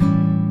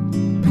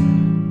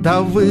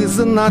 та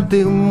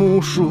визнати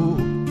мушу,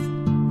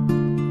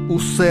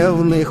 усе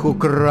в них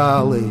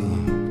украли,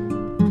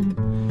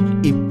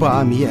 і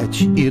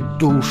пам'ять, і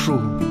душу.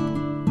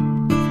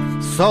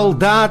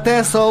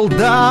 Солдате,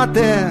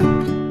 солдате,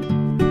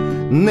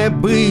 не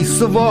бий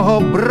свого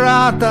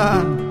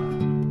брата,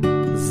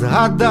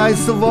 згадай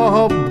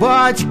свого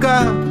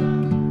батька,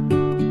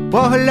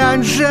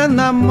 поглянь же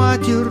на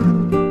матір,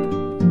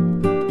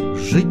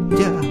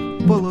 життя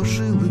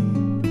положили,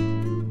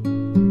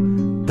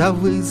 та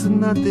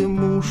визнати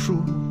мушу,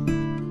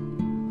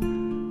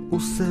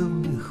 усе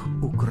в них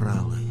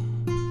украли,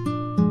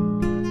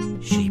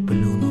 ще й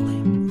плюнули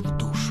в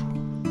душу.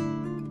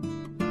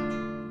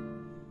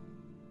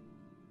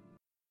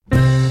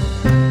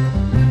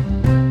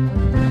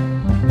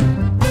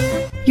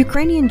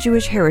 Ukrainian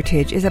Jewish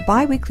Heritage is a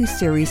bi-weekly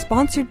series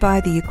sponsored by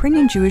the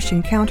Ukrainian Jewish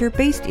Encounter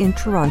based in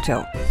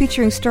Toronto,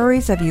 featuring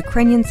stories of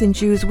Ukrainians and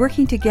Jews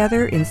working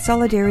together in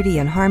solidarity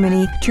and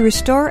harmony to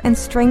restore and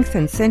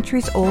strengthen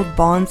centuries-old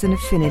bonds and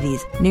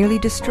affinities nearly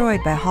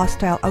destroyed by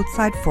hostile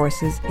outside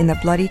forces in the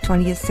bloody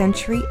 20th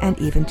century and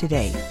even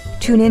today.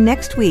 Tune in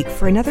next week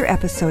for another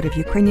episode of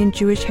Ukrainian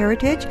Jewish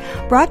Heritage,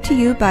 brought to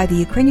you by the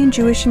Ukrainian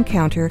Jewish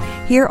Encounter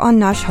here on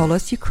Nash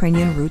Holos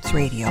Ukrainian Roots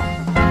Radio.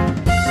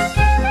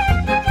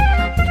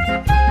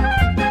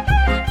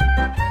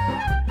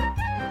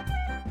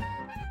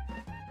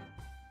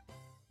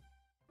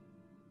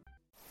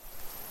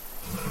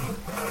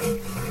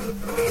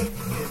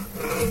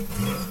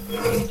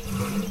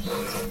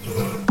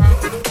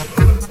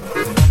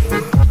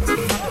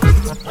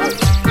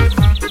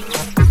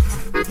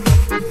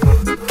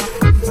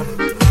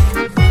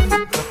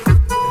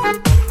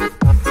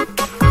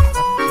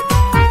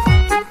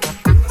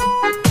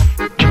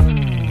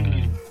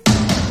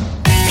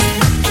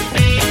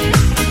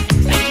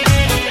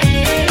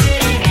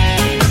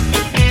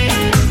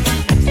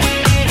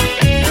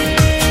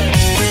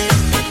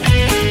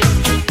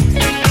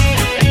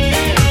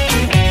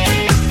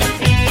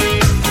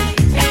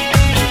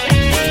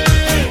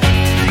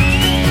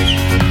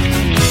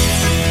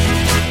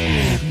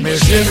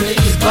 Жили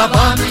із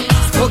бабами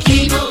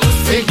спокійно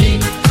у селі,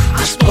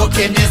 аж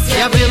поки не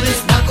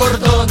з'явились на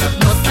кордонах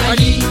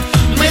москалі.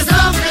 Ми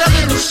завтра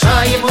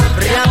вирушаємо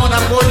прямо на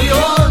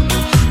полігон.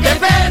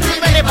 Тепер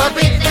ми не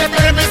баби,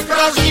 тепер ми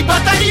справжній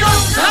батальйон.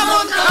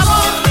 Камон,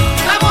 камон,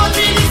 камон,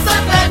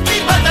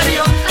 велосипедний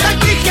батальйон.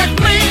 Таких як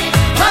ми,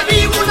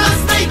 бабів у нас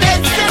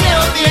знайдеться не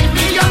 1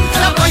 мільйон.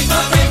 Давай,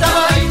 баби,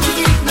 давай,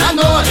 усіх на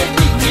ноги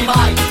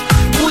піднімай.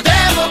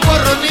 Будемо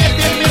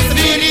боронити ми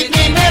свій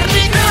рідний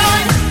мирний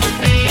край.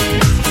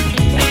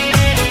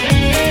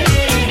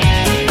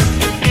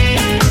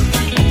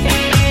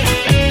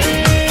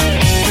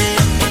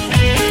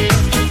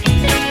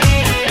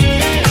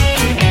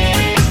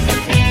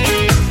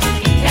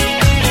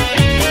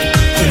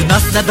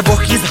 На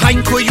двох із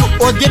Ганькою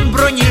один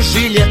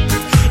бронежилет,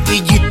 і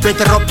дід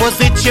Петро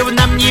позичив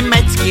нам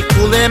німецький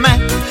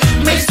кулемет.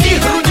 Ми всі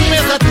грудьми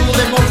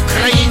затулимо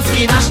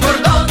український наш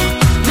кордон.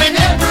 Ми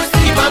не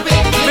прості баби,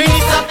 ми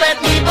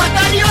лісапетний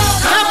батальйон.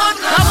 Камон,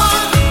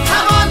 камон,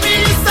 камон, ми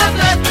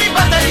лісапетний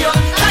батальйон.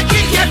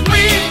 Таких як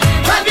ми,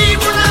 бабів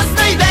у нас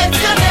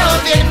знайдеться не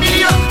 1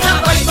 мільйон.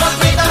 Давай,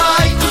 баби,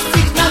 давай,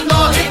 усіх на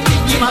ноги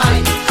піднімай.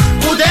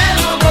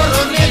 Будемо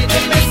боронити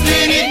ми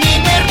свій рідний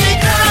мирний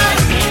край.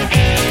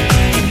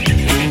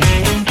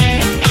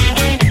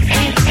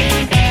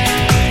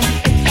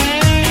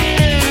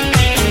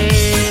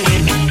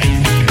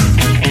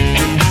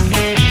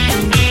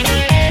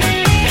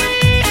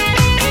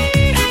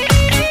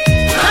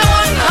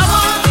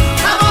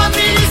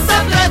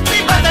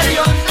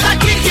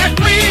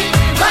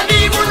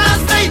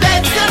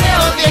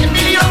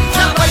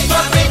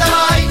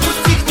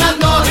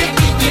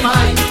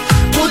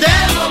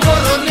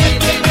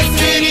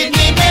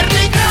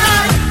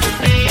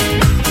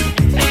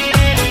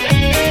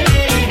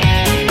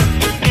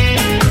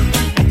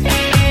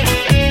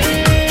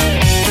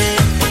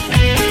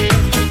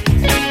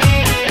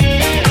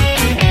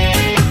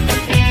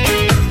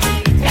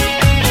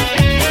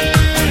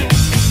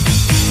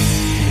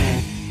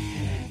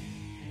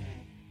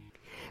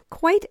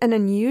 Quite an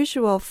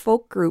unusual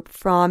folk group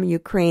from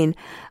Ukraine,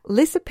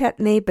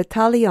 Lysapetne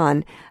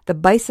Battalion, the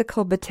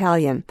Bicycle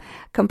Battalion,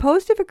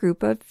 composed of a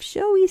group of,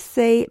 shall we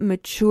say,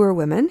 mature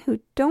women who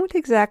don't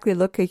exactly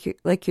look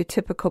like your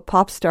typical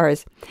pop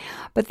stars.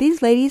 But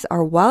these ladies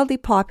are wildly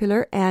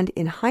popular and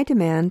in high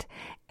demand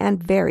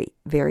and very,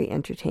 very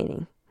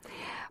entertaining.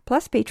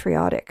 Plus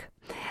patriotic.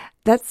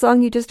 That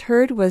song you just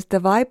heard was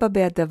Davai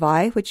Babeh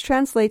Davai, which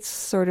translates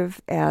sort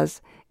of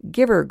as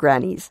giver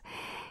grannies.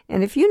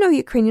 And if you know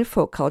Ukrainian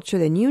folk culture,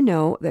 then you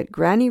know that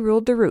Granny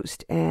ruled the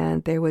roost,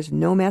 and there was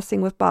no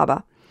messing with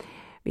Baba.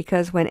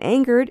 Because when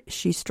angered,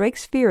 she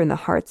strikes fear in the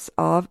hearts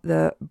of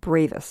the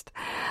bravest.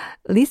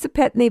 Lisa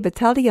Petney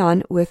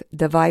Battalion with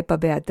Davai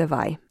Babeh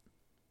Davai.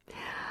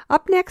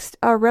 Up next,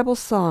 a rebel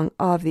song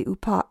of the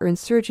UPA, or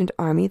insurgent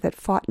army that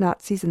fought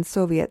Nazis and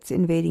Soviets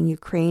invading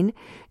Ukraine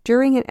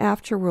during and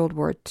after World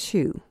War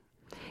II.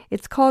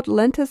 It's called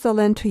Lenta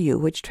Zelentoyu,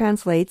 which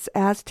translates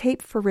as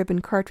tape for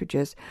ribbon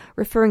cartridges,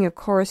 referring of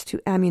course to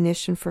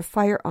ammunition for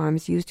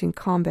firearms used in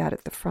combat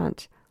at the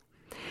front.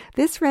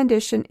 This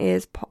rendition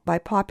is by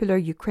popular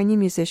Ukrainian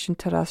musician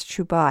Taras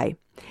Chubai.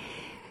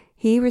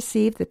 He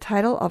received the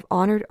title of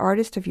Honored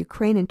Artist of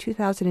Ukraine in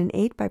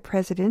 2008 by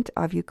President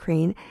of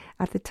Ukraine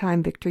at the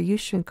time, Viktor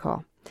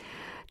Yushchenko.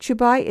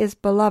 Chubai is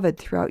beloved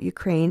throughout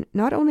Ukraine,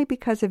 not only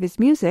because of his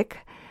music,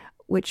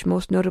 which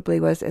most notably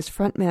was as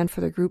frontman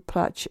for the group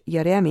Plach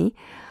Yeremi,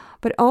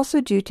 but also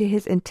due to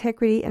his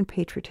integrity and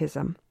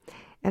patriotism,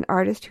 an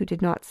artist who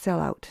did not sell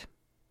out.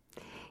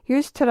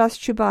 Here's Taras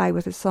Chubai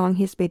with a song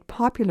he's made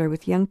popular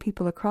with young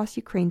people across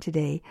Ukraine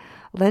today,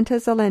 Lenta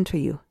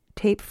Zelentoyu,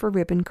 tape for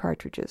ribbon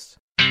cartridges.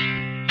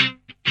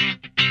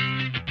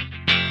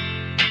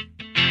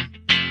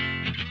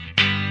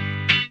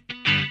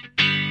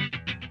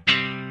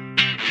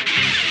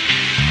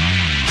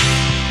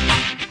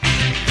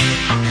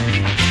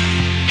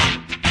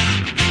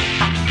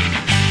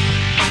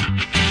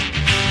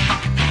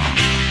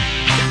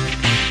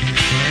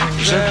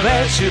 Вже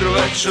вечір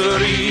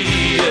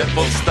вечоріє,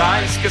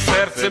 повстанське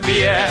серце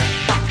б'є,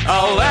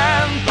 а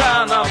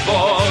лента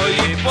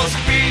набої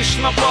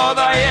поспішно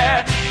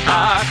подає.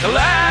 Ах,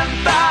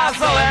 лента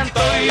за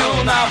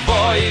лентою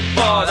набої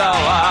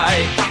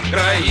подавай,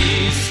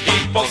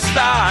 український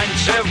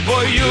повстанче в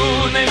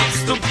бою не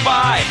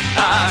відступай.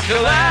 Ах,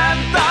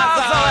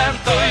 лента за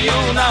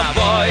лентою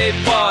набої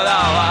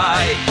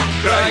подавай,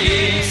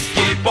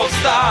 український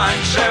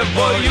повстанче в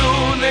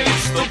бою не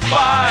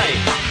відступай.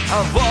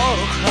 А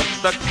ворог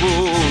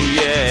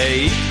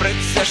атакує і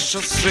преться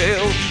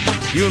щосил,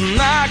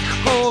 юнак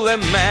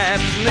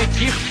кулеметник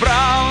їх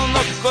вправно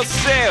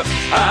косив.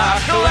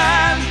 Ах,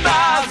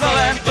 лента за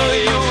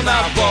лентою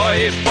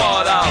набої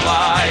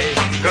подавай,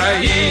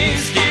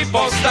 український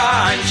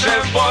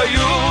повстанче в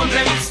бою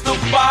не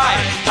відступай.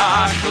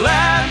 Ах,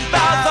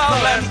 лента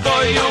за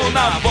лентою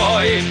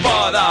набої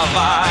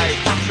подавай,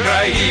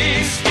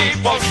 український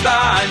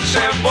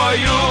повстанче в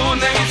бою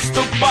не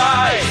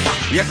відступай.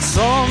 Як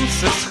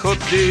сонце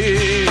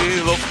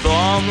сходило,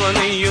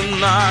 втомлений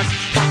юнак,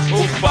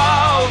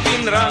 упав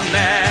він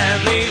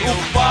ранений,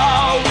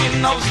 упав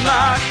він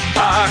навзнак.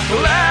 Ах,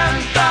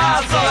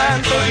 лента за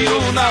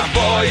лентою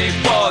набої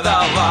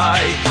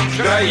подавай,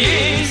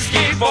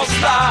 український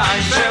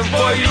повстанче в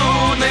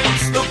бою не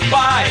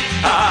відступай.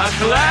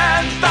 Ах,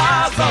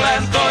 лента за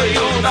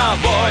лентою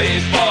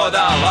набої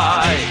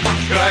подавай,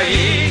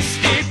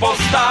 український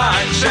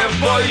повстанче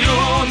в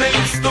бою не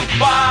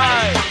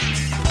відступай.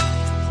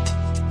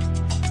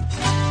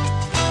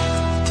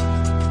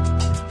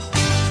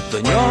 До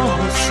нього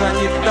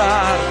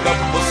санітарка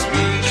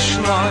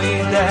поспішно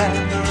йде,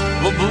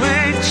 в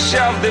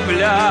обличчя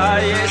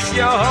вдивляєсь,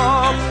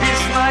 його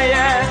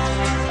пізнає.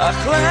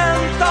 Ах,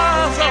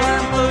 лента за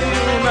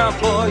лентою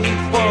набої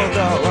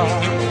подала,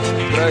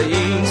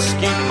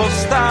 український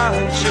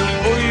повстанче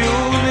в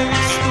бою не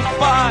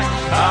відступай.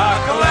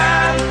 Ах,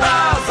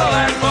 лента за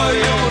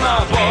лентою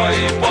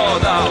набої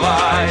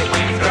подавай,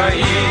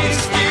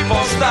 український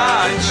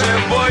повстанче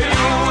в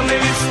бою не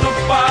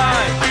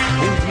відступай.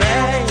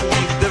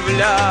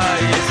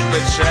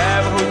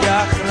 Пече в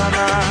грудях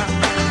рана,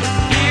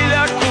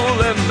 біля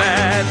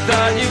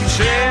кулемета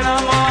дівчина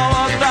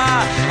молода.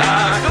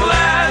 Ах,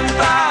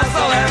 лента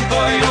за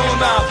лентою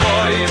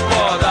набої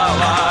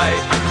подавай,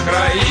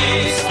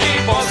 український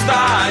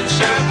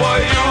повстанче в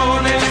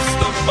бою не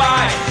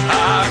відступай.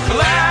 Ах,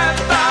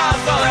 лента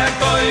за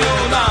лентою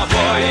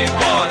набої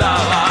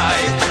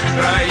подавай,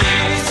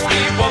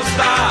 український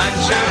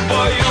повстанче в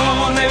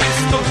бою не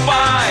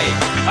відступай.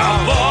 А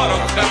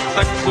ворог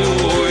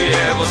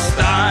атакує в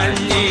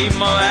останній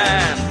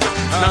момент,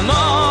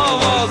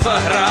 наново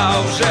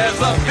заграв вже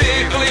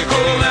затихлий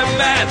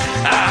кулемет.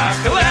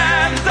 Ах,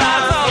 лента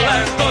за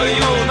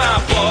лентою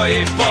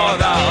набої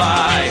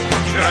подавай,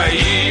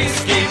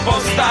 український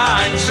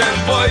повстанче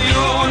в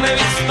бою не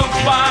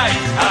відступай.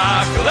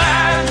 Ах,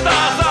 лента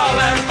за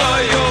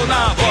лентою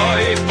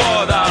набої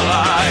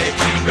подавай,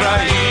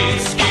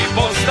 український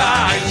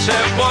повстанче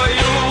в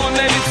бою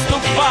не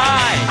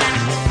відступай.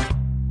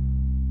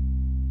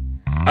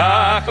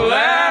 Ах,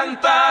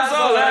 лента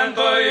за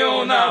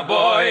лентою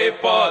набої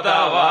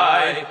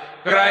подавай,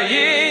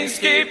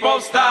 український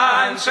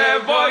повстанче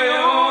в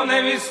бою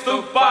не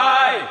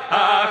відступай.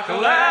 Ах,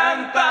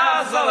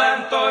 лента за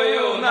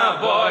лентою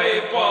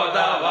набої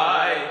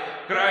подавай,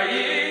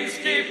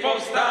 український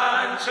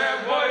повстанче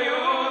в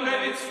бою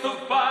не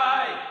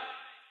відступай.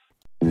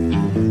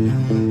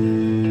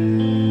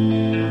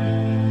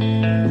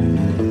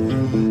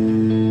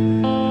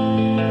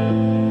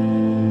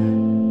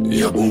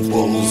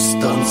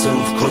 серцем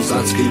в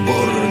козацькій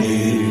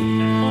бороні.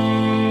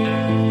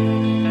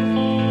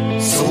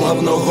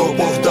 Славного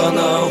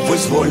Богдана в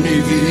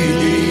визвольній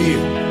війні,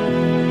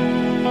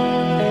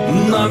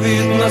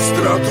 навіть на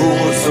страту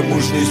за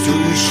мужністю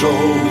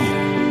йшов.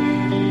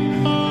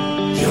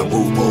 Я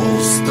був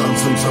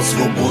повстанцем, за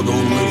свободу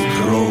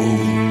лив кров.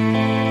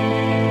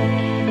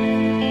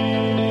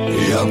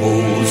 Я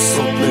був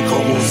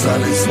сотником у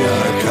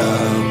Залізняка,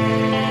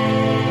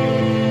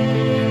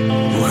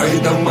 в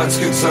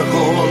гайдамацьких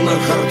загонах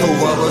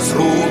гартувалась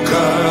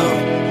рука.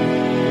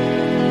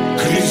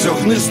 Крізь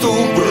огнисту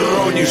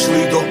бронь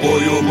йшли до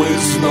бою ми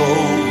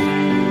знов.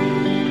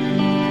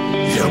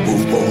 Я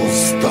був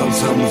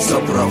повстанцем, за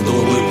правду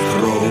лив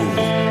кров.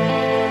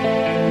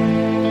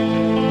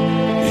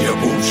 Я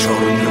був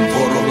чорним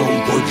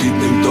вороном,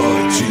 подібним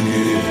до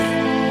тіні.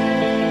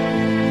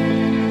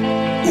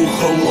 У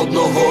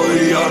Холодного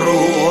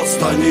Яру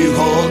останній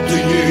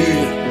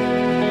годині.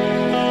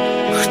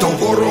 Хто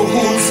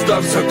ворогу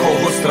здався,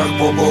 кого страх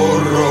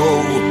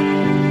поборов,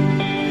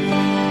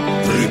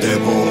 прийде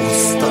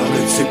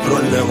повстанець і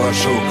пролє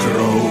вашу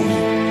кров.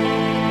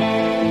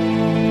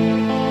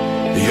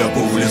 Я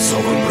був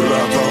лісовим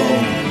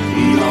братом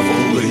на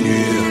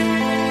Волині,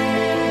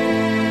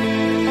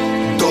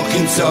 до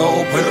кінця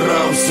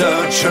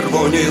опирався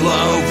червоній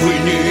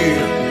лавині.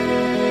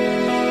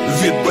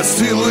 Від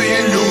безсилої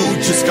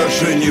люті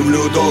скаженів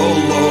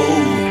людолов.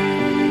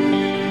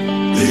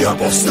 Я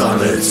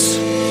повстанець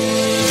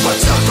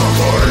 20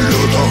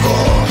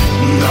 лютого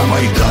на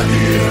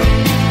Майдані,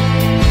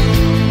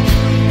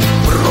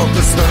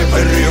 проти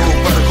снайперів,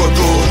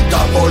 Беркуту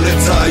та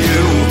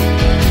поліцаїв.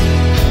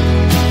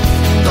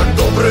 Так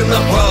добре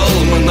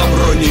напалм на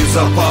броні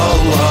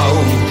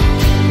запалав.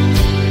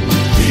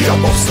 Я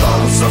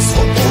повстав, за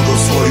свободу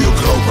свою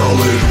кров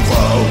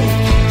проливав.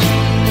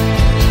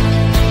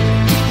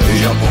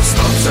 Я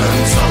повстанцем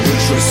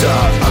залишуся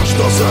аж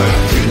до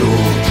загину.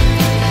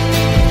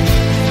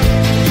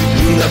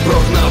 Не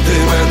прогнати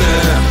мене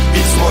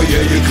із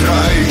моєї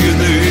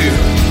країни,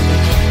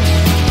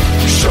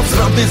 щоб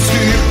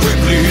зрадницький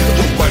виплід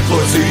у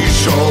пекло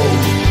зійшов.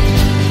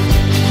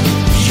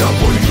 Я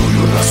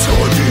воюю на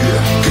сході,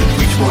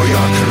 кипить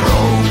моя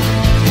кров.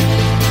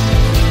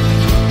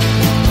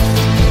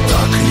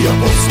 Так, я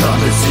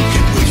повстанець і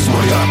кипить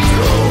моя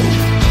кров.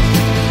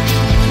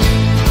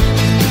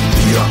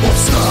 Я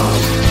повстав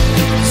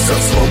за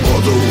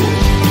свободу,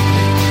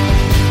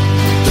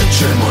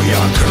 тече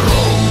моя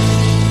кров.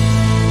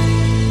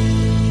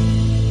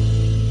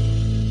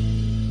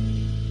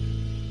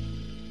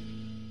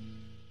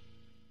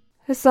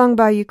 A song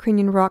by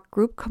Ukrainian rock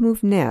group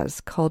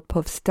Komuvnez called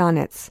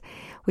Povstanets,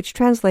 which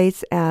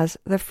translates as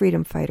the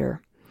freedom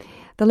fighter.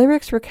 The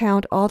lyrics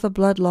recount all the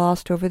blood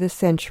lost over the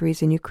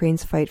centuries in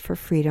Ukraine's fight for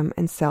freedom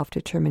and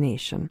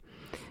self-determination.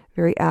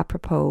 Very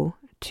apropos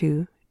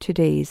to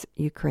today's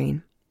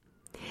Ukraine.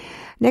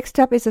 Next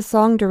up is a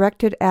song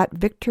directed at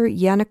Viktor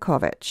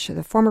Yanukovych,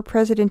 the former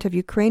president of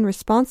Ukraine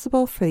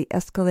responsible for the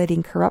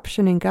escalating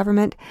corruption in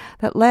government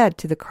that led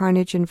to the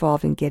carnage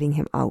involved in getting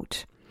him out.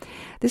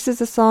 This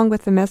is a song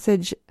with the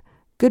message,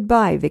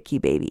 "Goodbye, Vicky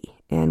baby,"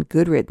 and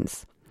good riddance.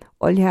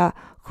 Olha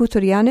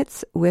Khutoryanets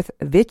with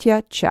Vitya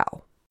Chow.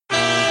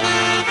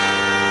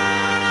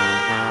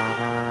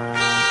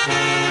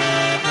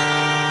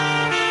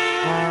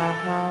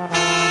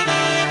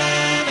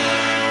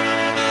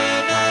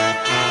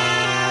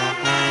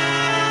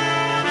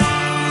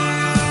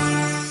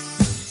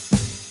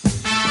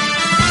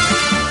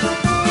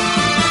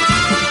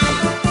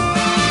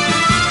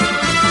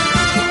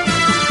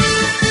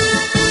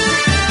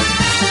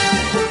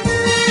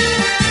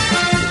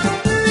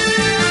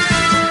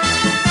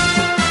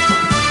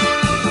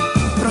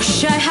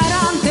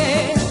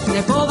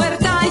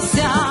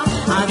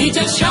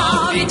 Вітя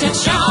чау, Вітя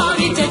чау,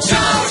 Вітя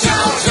чау,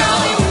 чау,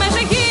 чау.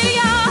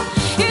 Межигір'я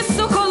і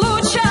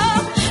Соколуччя,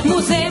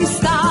 музеєм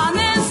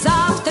стане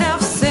завтра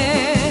все.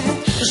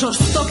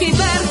 Жорстокий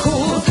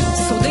Беркут,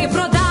 суди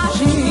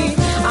продажні,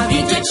 а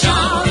Вітя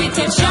чау,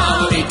 Вітя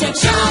чау, Вітя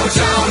чау,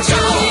 чау,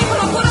 чау. І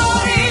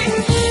прокурори,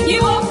 і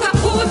Вовка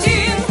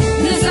Путін,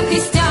 не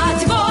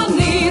захистять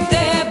вони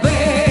тебе.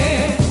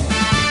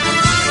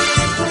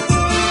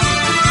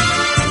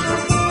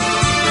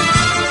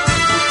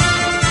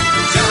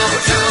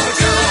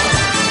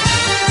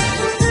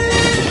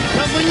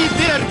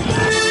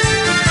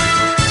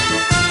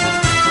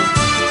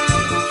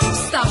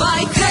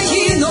 Вставай,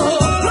 країно,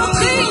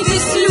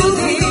 прокиньтесь,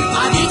 люди,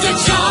 а Вітя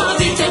чау,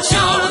 Вітя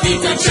чау,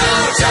 Вітя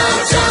чау, чау,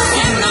 чау.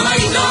 Всім на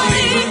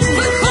Майдані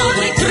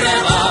виходить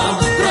треба,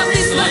 проти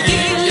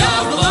свавілля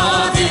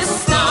влади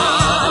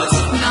стать.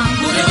 Нам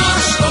буде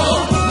важко,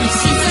 ми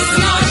всі це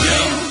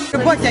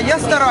знаємо. Батя, я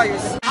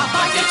стараюсь. А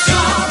батя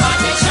чау,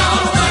 батя чау,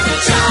 батя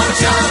чау,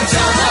 чау,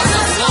 чау.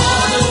 За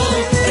свободу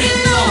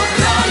рідного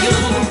краю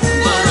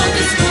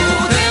боротись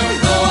будем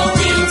до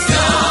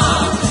кінця.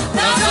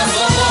 Та за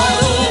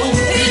свободу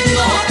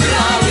рідного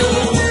краю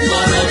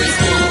боротись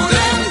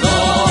будем до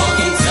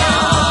кінця.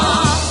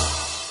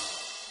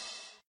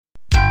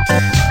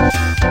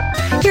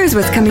 Here's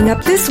what's coming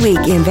up this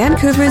week in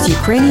Vancouver's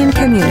Ukrainian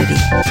community.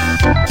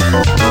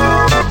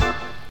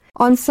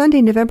 On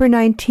Sunday, November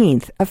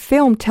 19th, a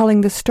film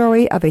telling the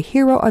story of a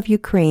hero of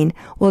Ukraine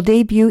will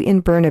debut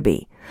in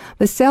Burnaby.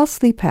 Vasyl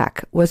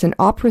Slipak was an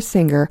opera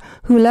singer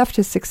who left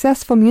a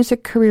successful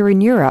music career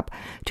in Europe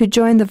to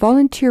join the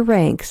volunteer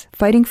ranks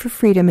fighting for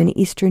freedom in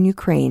eastern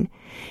Ukraine.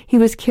 He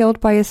was killed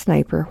by a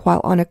sniper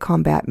while on a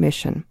combat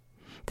mission.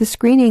 The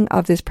screening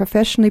of this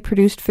professionally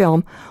produced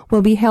film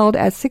will be held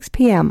at 6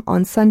 p.m.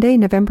 on Sunday,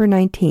 November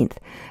 19th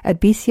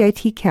at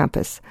BCIT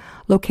campus,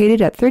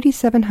 located at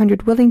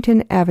 3700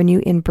 Willington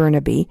Avenue in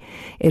Burnaby.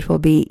 It will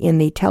be in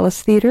the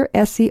Telus Theatre,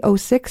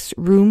 SC06,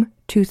 room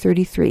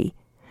 233.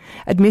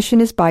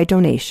 Admission is by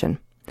donation.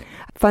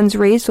 Funds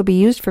raised will be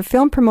used for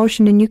film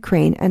promotion in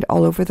Ukraine and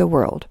all over the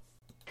world.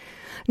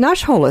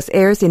 Nash Holos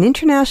airs in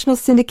international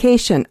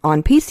syndication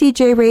on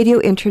PCJ Radio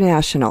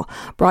International,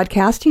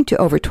 broadcasting to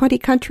over 20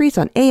 countries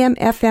on AM,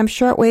 FM,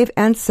 shortwave,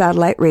 and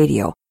satellite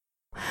radio.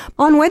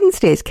 On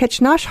Wednesdays,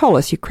 catch Nash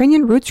Holos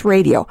Ukrainian Roots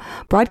Radio,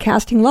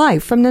 broadcasting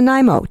live from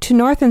Nanaimo to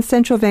North and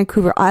Central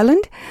Vancouver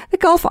Island, the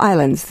Gulf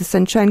Islands, the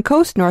Sunshine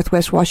Coast,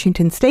 Northwest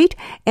Washington State,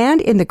 and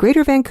in the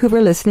Greater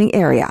Vancouver listening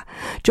area.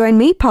 Join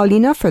me,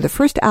 Paulina, for the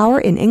first hour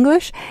in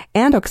English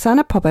and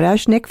Oksana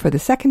Poborajnik for the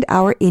second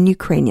hour in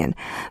Ukrainian.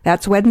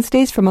 That's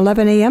Wednesdays from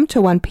 11 a.m. to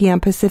 1 p.m.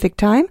 Pacific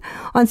Time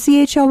on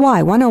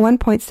CHLY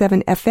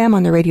 101.7 FM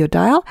on the radio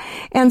dial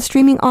and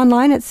streaming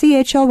online at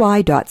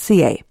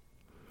chly.ca.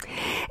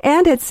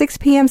 And at 6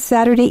 p.m.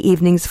 Saturday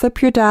evenings, flip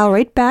your dial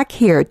right back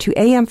here to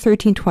AM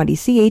 1320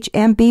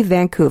 CHMB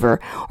Vancouver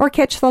or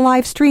catch the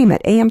live stream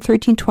at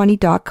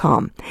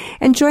am1320.com.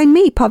 And join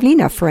me,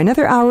 Pavlina, for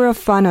another hour of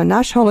fun on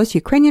Nash Holos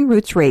Ukrainian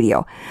Roots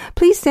Radio.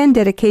 Please send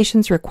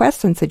dedications,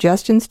 requests, and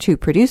suggestions to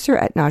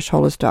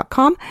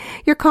producer@nashholos.com.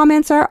 Your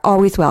comments are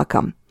always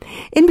welcome.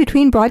 In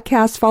between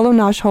broadcasts, follow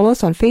Nash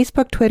Holos on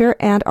Facebook, Twitter,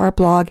 and our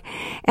blog.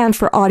 And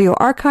for audio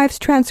archives,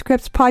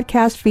 transcripts,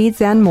 podcast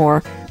feeds, and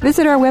more,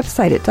 visit our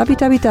website at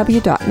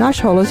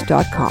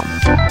www.nashholos.com.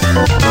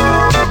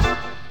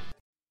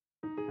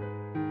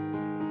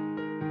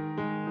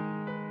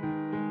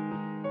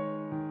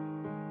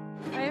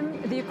 I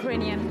am the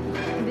Ukrainian,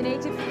 the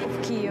native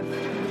of Kiev.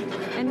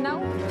 And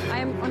now I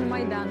am on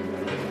Maidan,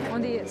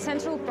 on the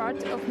central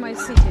part of my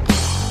city.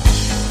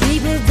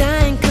 People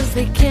dying cause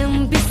they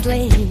can't be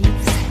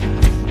slaves.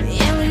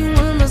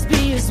 Everyone must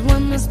be as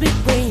one must be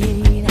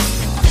freed.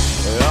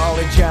 All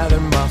each other,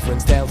 my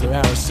friends, tell to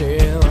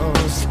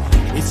ourselves,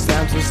 it's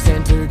time to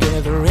stand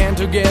together and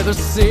together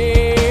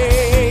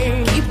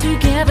sing. Keep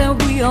together,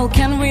 we all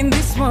can win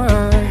this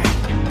war.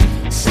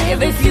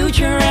 Save the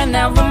future and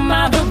never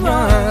mind the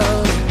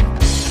world.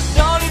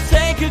 Don't it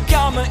take a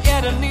common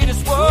enemy in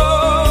this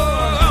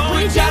world?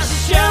 We're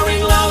just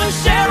sharing love and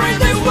sharing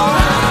the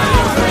world.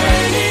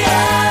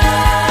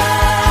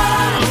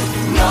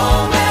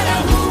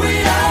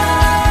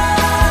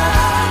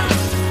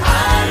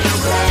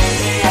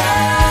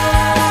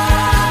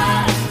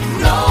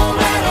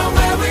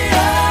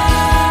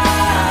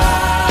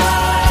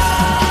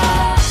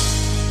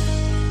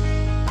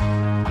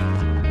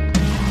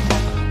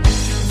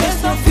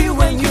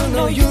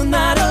 You're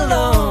not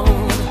alone.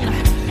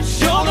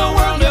 Show the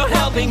world your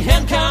helping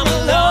hand, come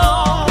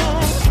along.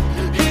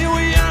 Here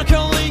we are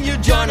calling you,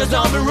 join us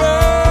on the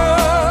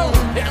road.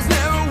 There's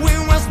never we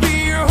must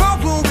be your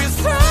hope will be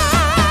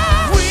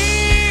strong. We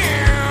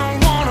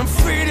want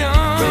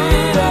freedom. Show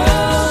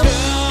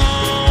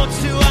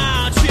to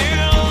our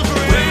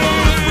children. We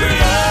want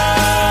freedom.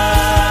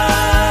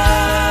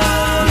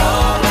 No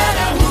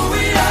matter who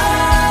we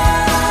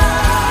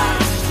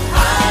are,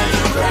 I'm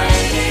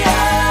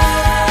Ukrainian.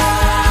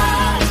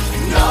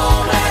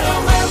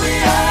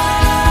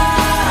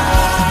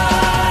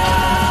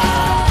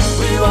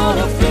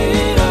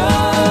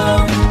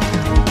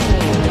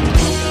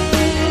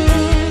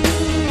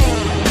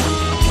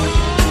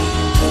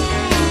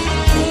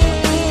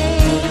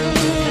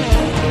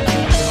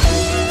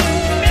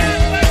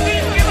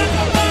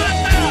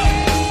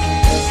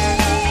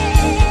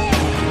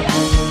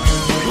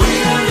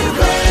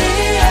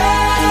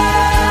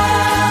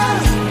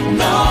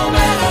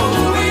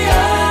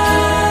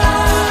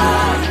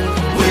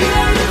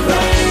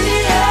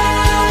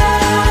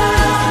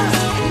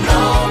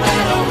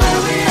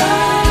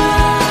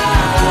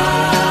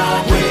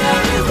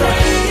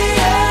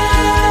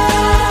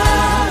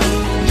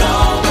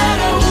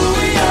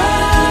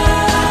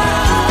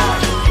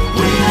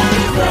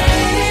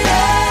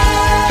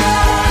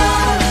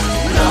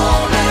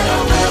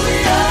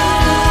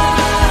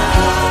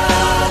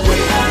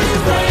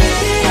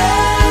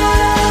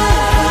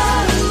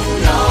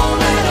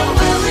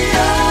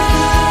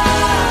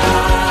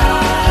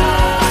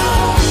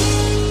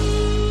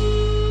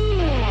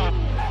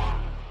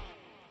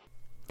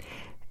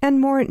 And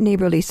more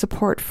neighborly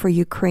support for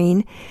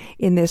Ukraine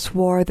in this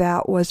war.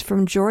 That was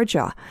from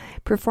Georgia,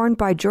 performed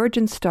by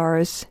Georgian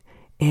stars,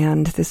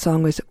 and the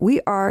song was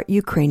We Are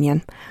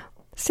Ukrainian.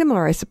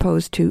 Similar, I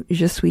suppose, to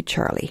Je suis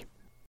Charlie.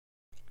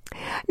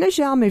 На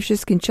жаль, ми вже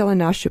скінчили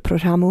нашу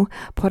програму.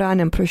 Пора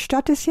нам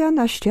прощатися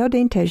на ще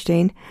один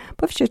тиждень,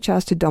 бо ще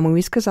час додому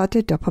і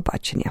сказати до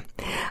побачення.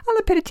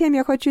 Але перед тим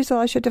я хочу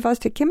залишити вас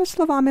такими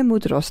словами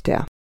мудрості.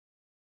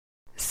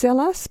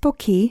 Сила,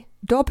 спокій,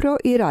 добро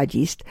і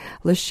радість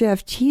лише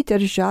в тій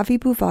державі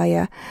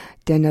буває,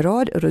 де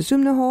народ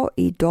розумного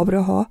і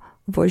доброго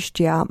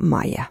вождя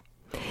має.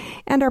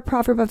 And our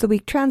proverb of the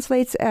week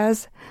translates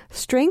as,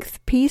 strength,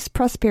 peace,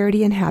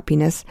 prosperity, and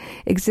happiness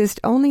exist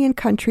only in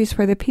countries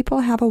where the people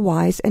have a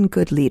wise and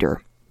good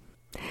leader.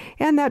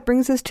 And that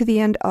brings us to the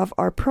end of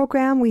our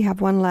program. We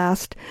have one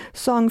last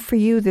song for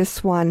you,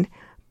 this one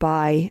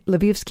by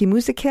Lvivsky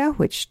Muzika,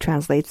 which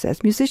translates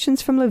as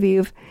Musicians from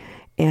Lviv,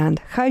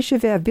 and Chai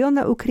Живе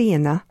Вільна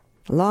Україна,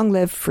 Long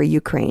Live Free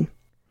Ukraine.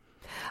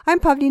 I'm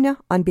Pavlina.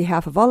 On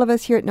behalf of all of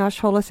us here at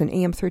Nash Holos and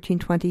AM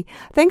 1320,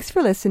 thanks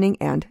for listening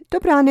and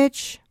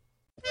Dobranic.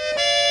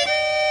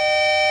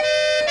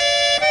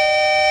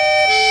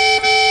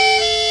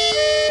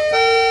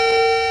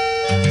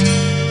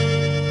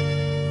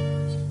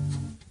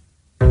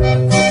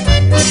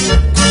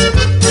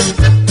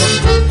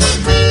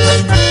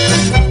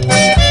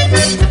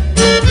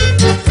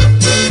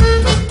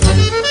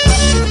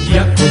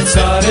 Як у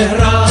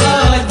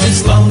Цареграді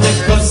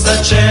славних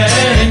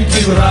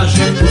козаченьків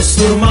вражих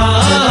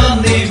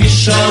бусурмани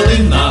вішали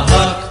на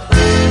гак,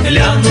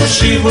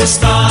 глянувши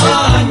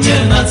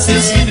востаннє на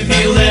цей світ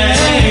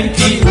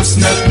біленький, у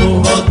смертну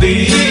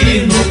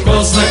годину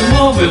козак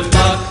мовив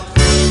так: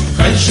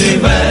 хай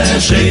живе,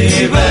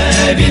 живе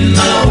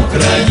вільна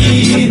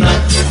Україна,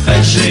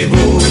 хай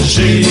живуть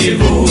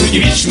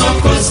вічно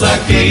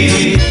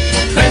козаки,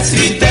 хай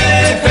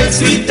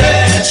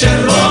цвіте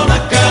червона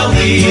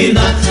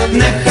калина,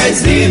 нехай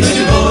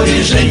згинуть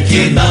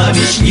воріженьки на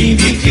вічні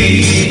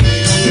віки,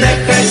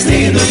 нехай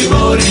згинуть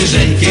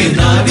воріженьки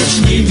на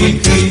вічні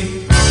віки.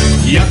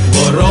 Як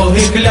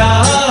вороги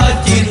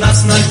кляті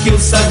нас на кіл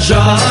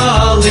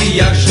саджали,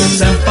 як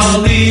живцем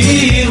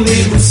палили,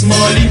 у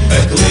смолі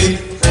пекли,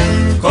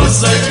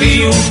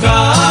 козаки у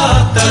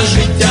ката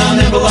життя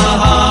не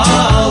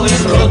благали,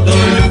 про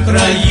долю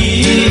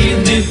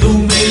країни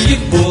думи їх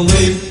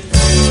були.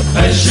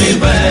 Хай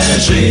живе,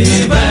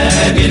 живе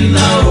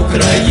вільна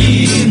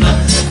Україна,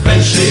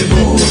 хай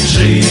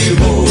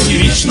живуть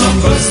вічно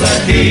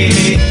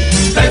козаки,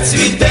 хай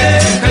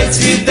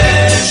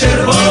цвіте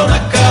червона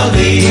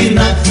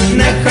калина,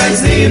 нехай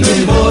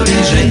згинуть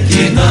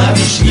воріженьки на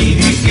вічні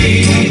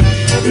віки,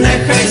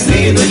 нехай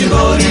згинуть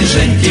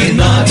воріженьки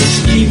на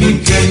вічні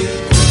віки.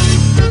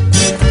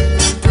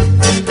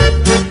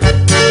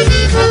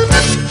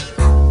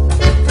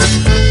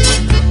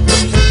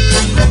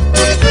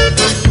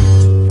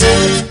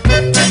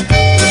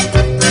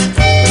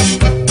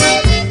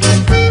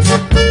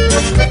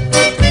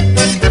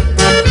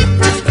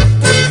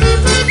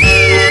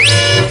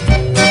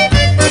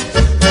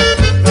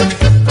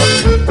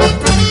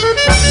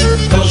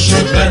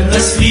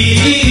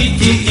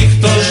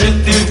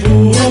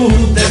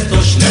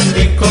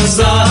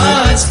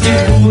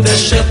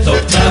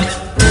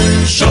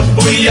 Щоб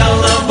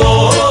буяла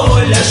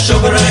воля,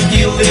 щоб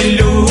раділи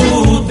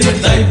люди,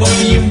 дай Бог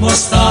їм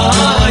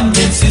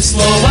останнє ці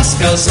слова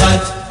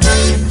сказать.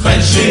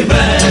 Хай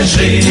живе,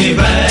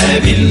 живе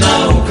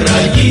вільна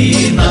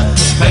Україна,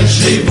 хай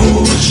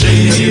живуть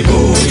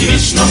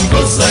вічно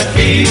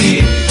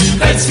козаки,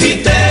 хай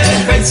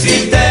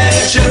цвіте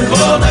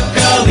червона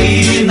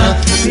калина,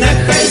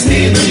 нехай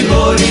згинуть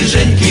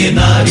воріженьки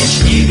на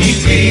вічні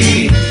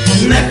віки,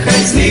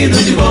 нехай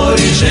згинуть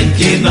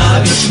воріженьки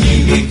на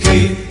вічні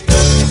віки.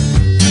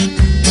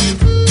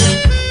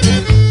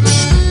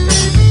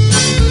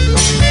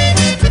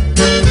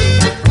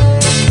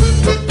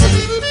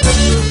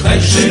 Хай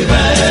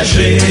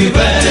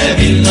живе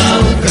вільна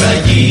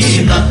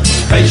Україна,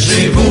 хай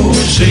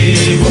живуть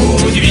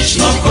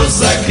вічно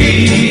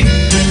козаки,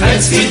 хай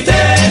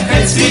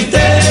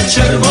цвіте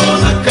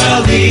червона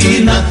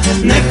калина,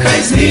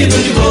 нехай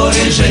згинуть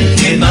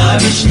воріженьки на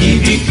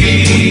вічні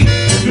віки,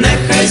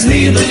 нехай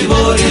згинуть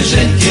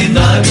воріженьки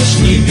на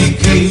вічні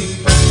віки.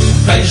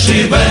 Хай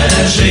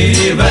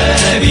живе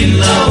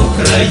вільна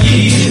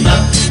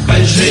Україна,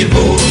 хай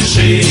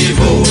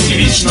живуть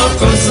вічно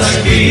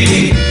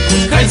козаки,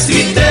 хай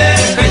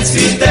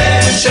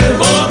цвіте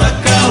червона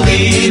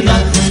калина,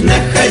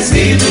 нехай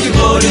згинуть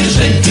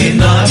воріженьки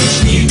на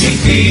вічні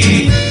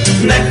віки,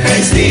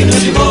 нехай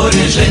згинуть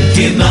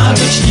воріженьки на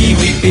вічні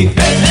віки.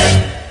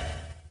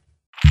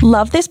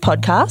 Love this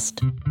podcast?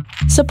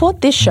 Support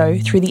this show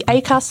through the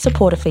Acast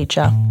supporter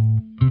feature.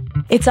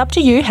 It's up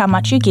to you how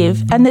much you give,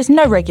 and there's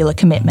no regular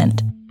commitment.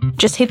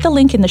 Just hit the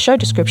link in the show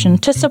description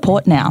to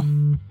support now.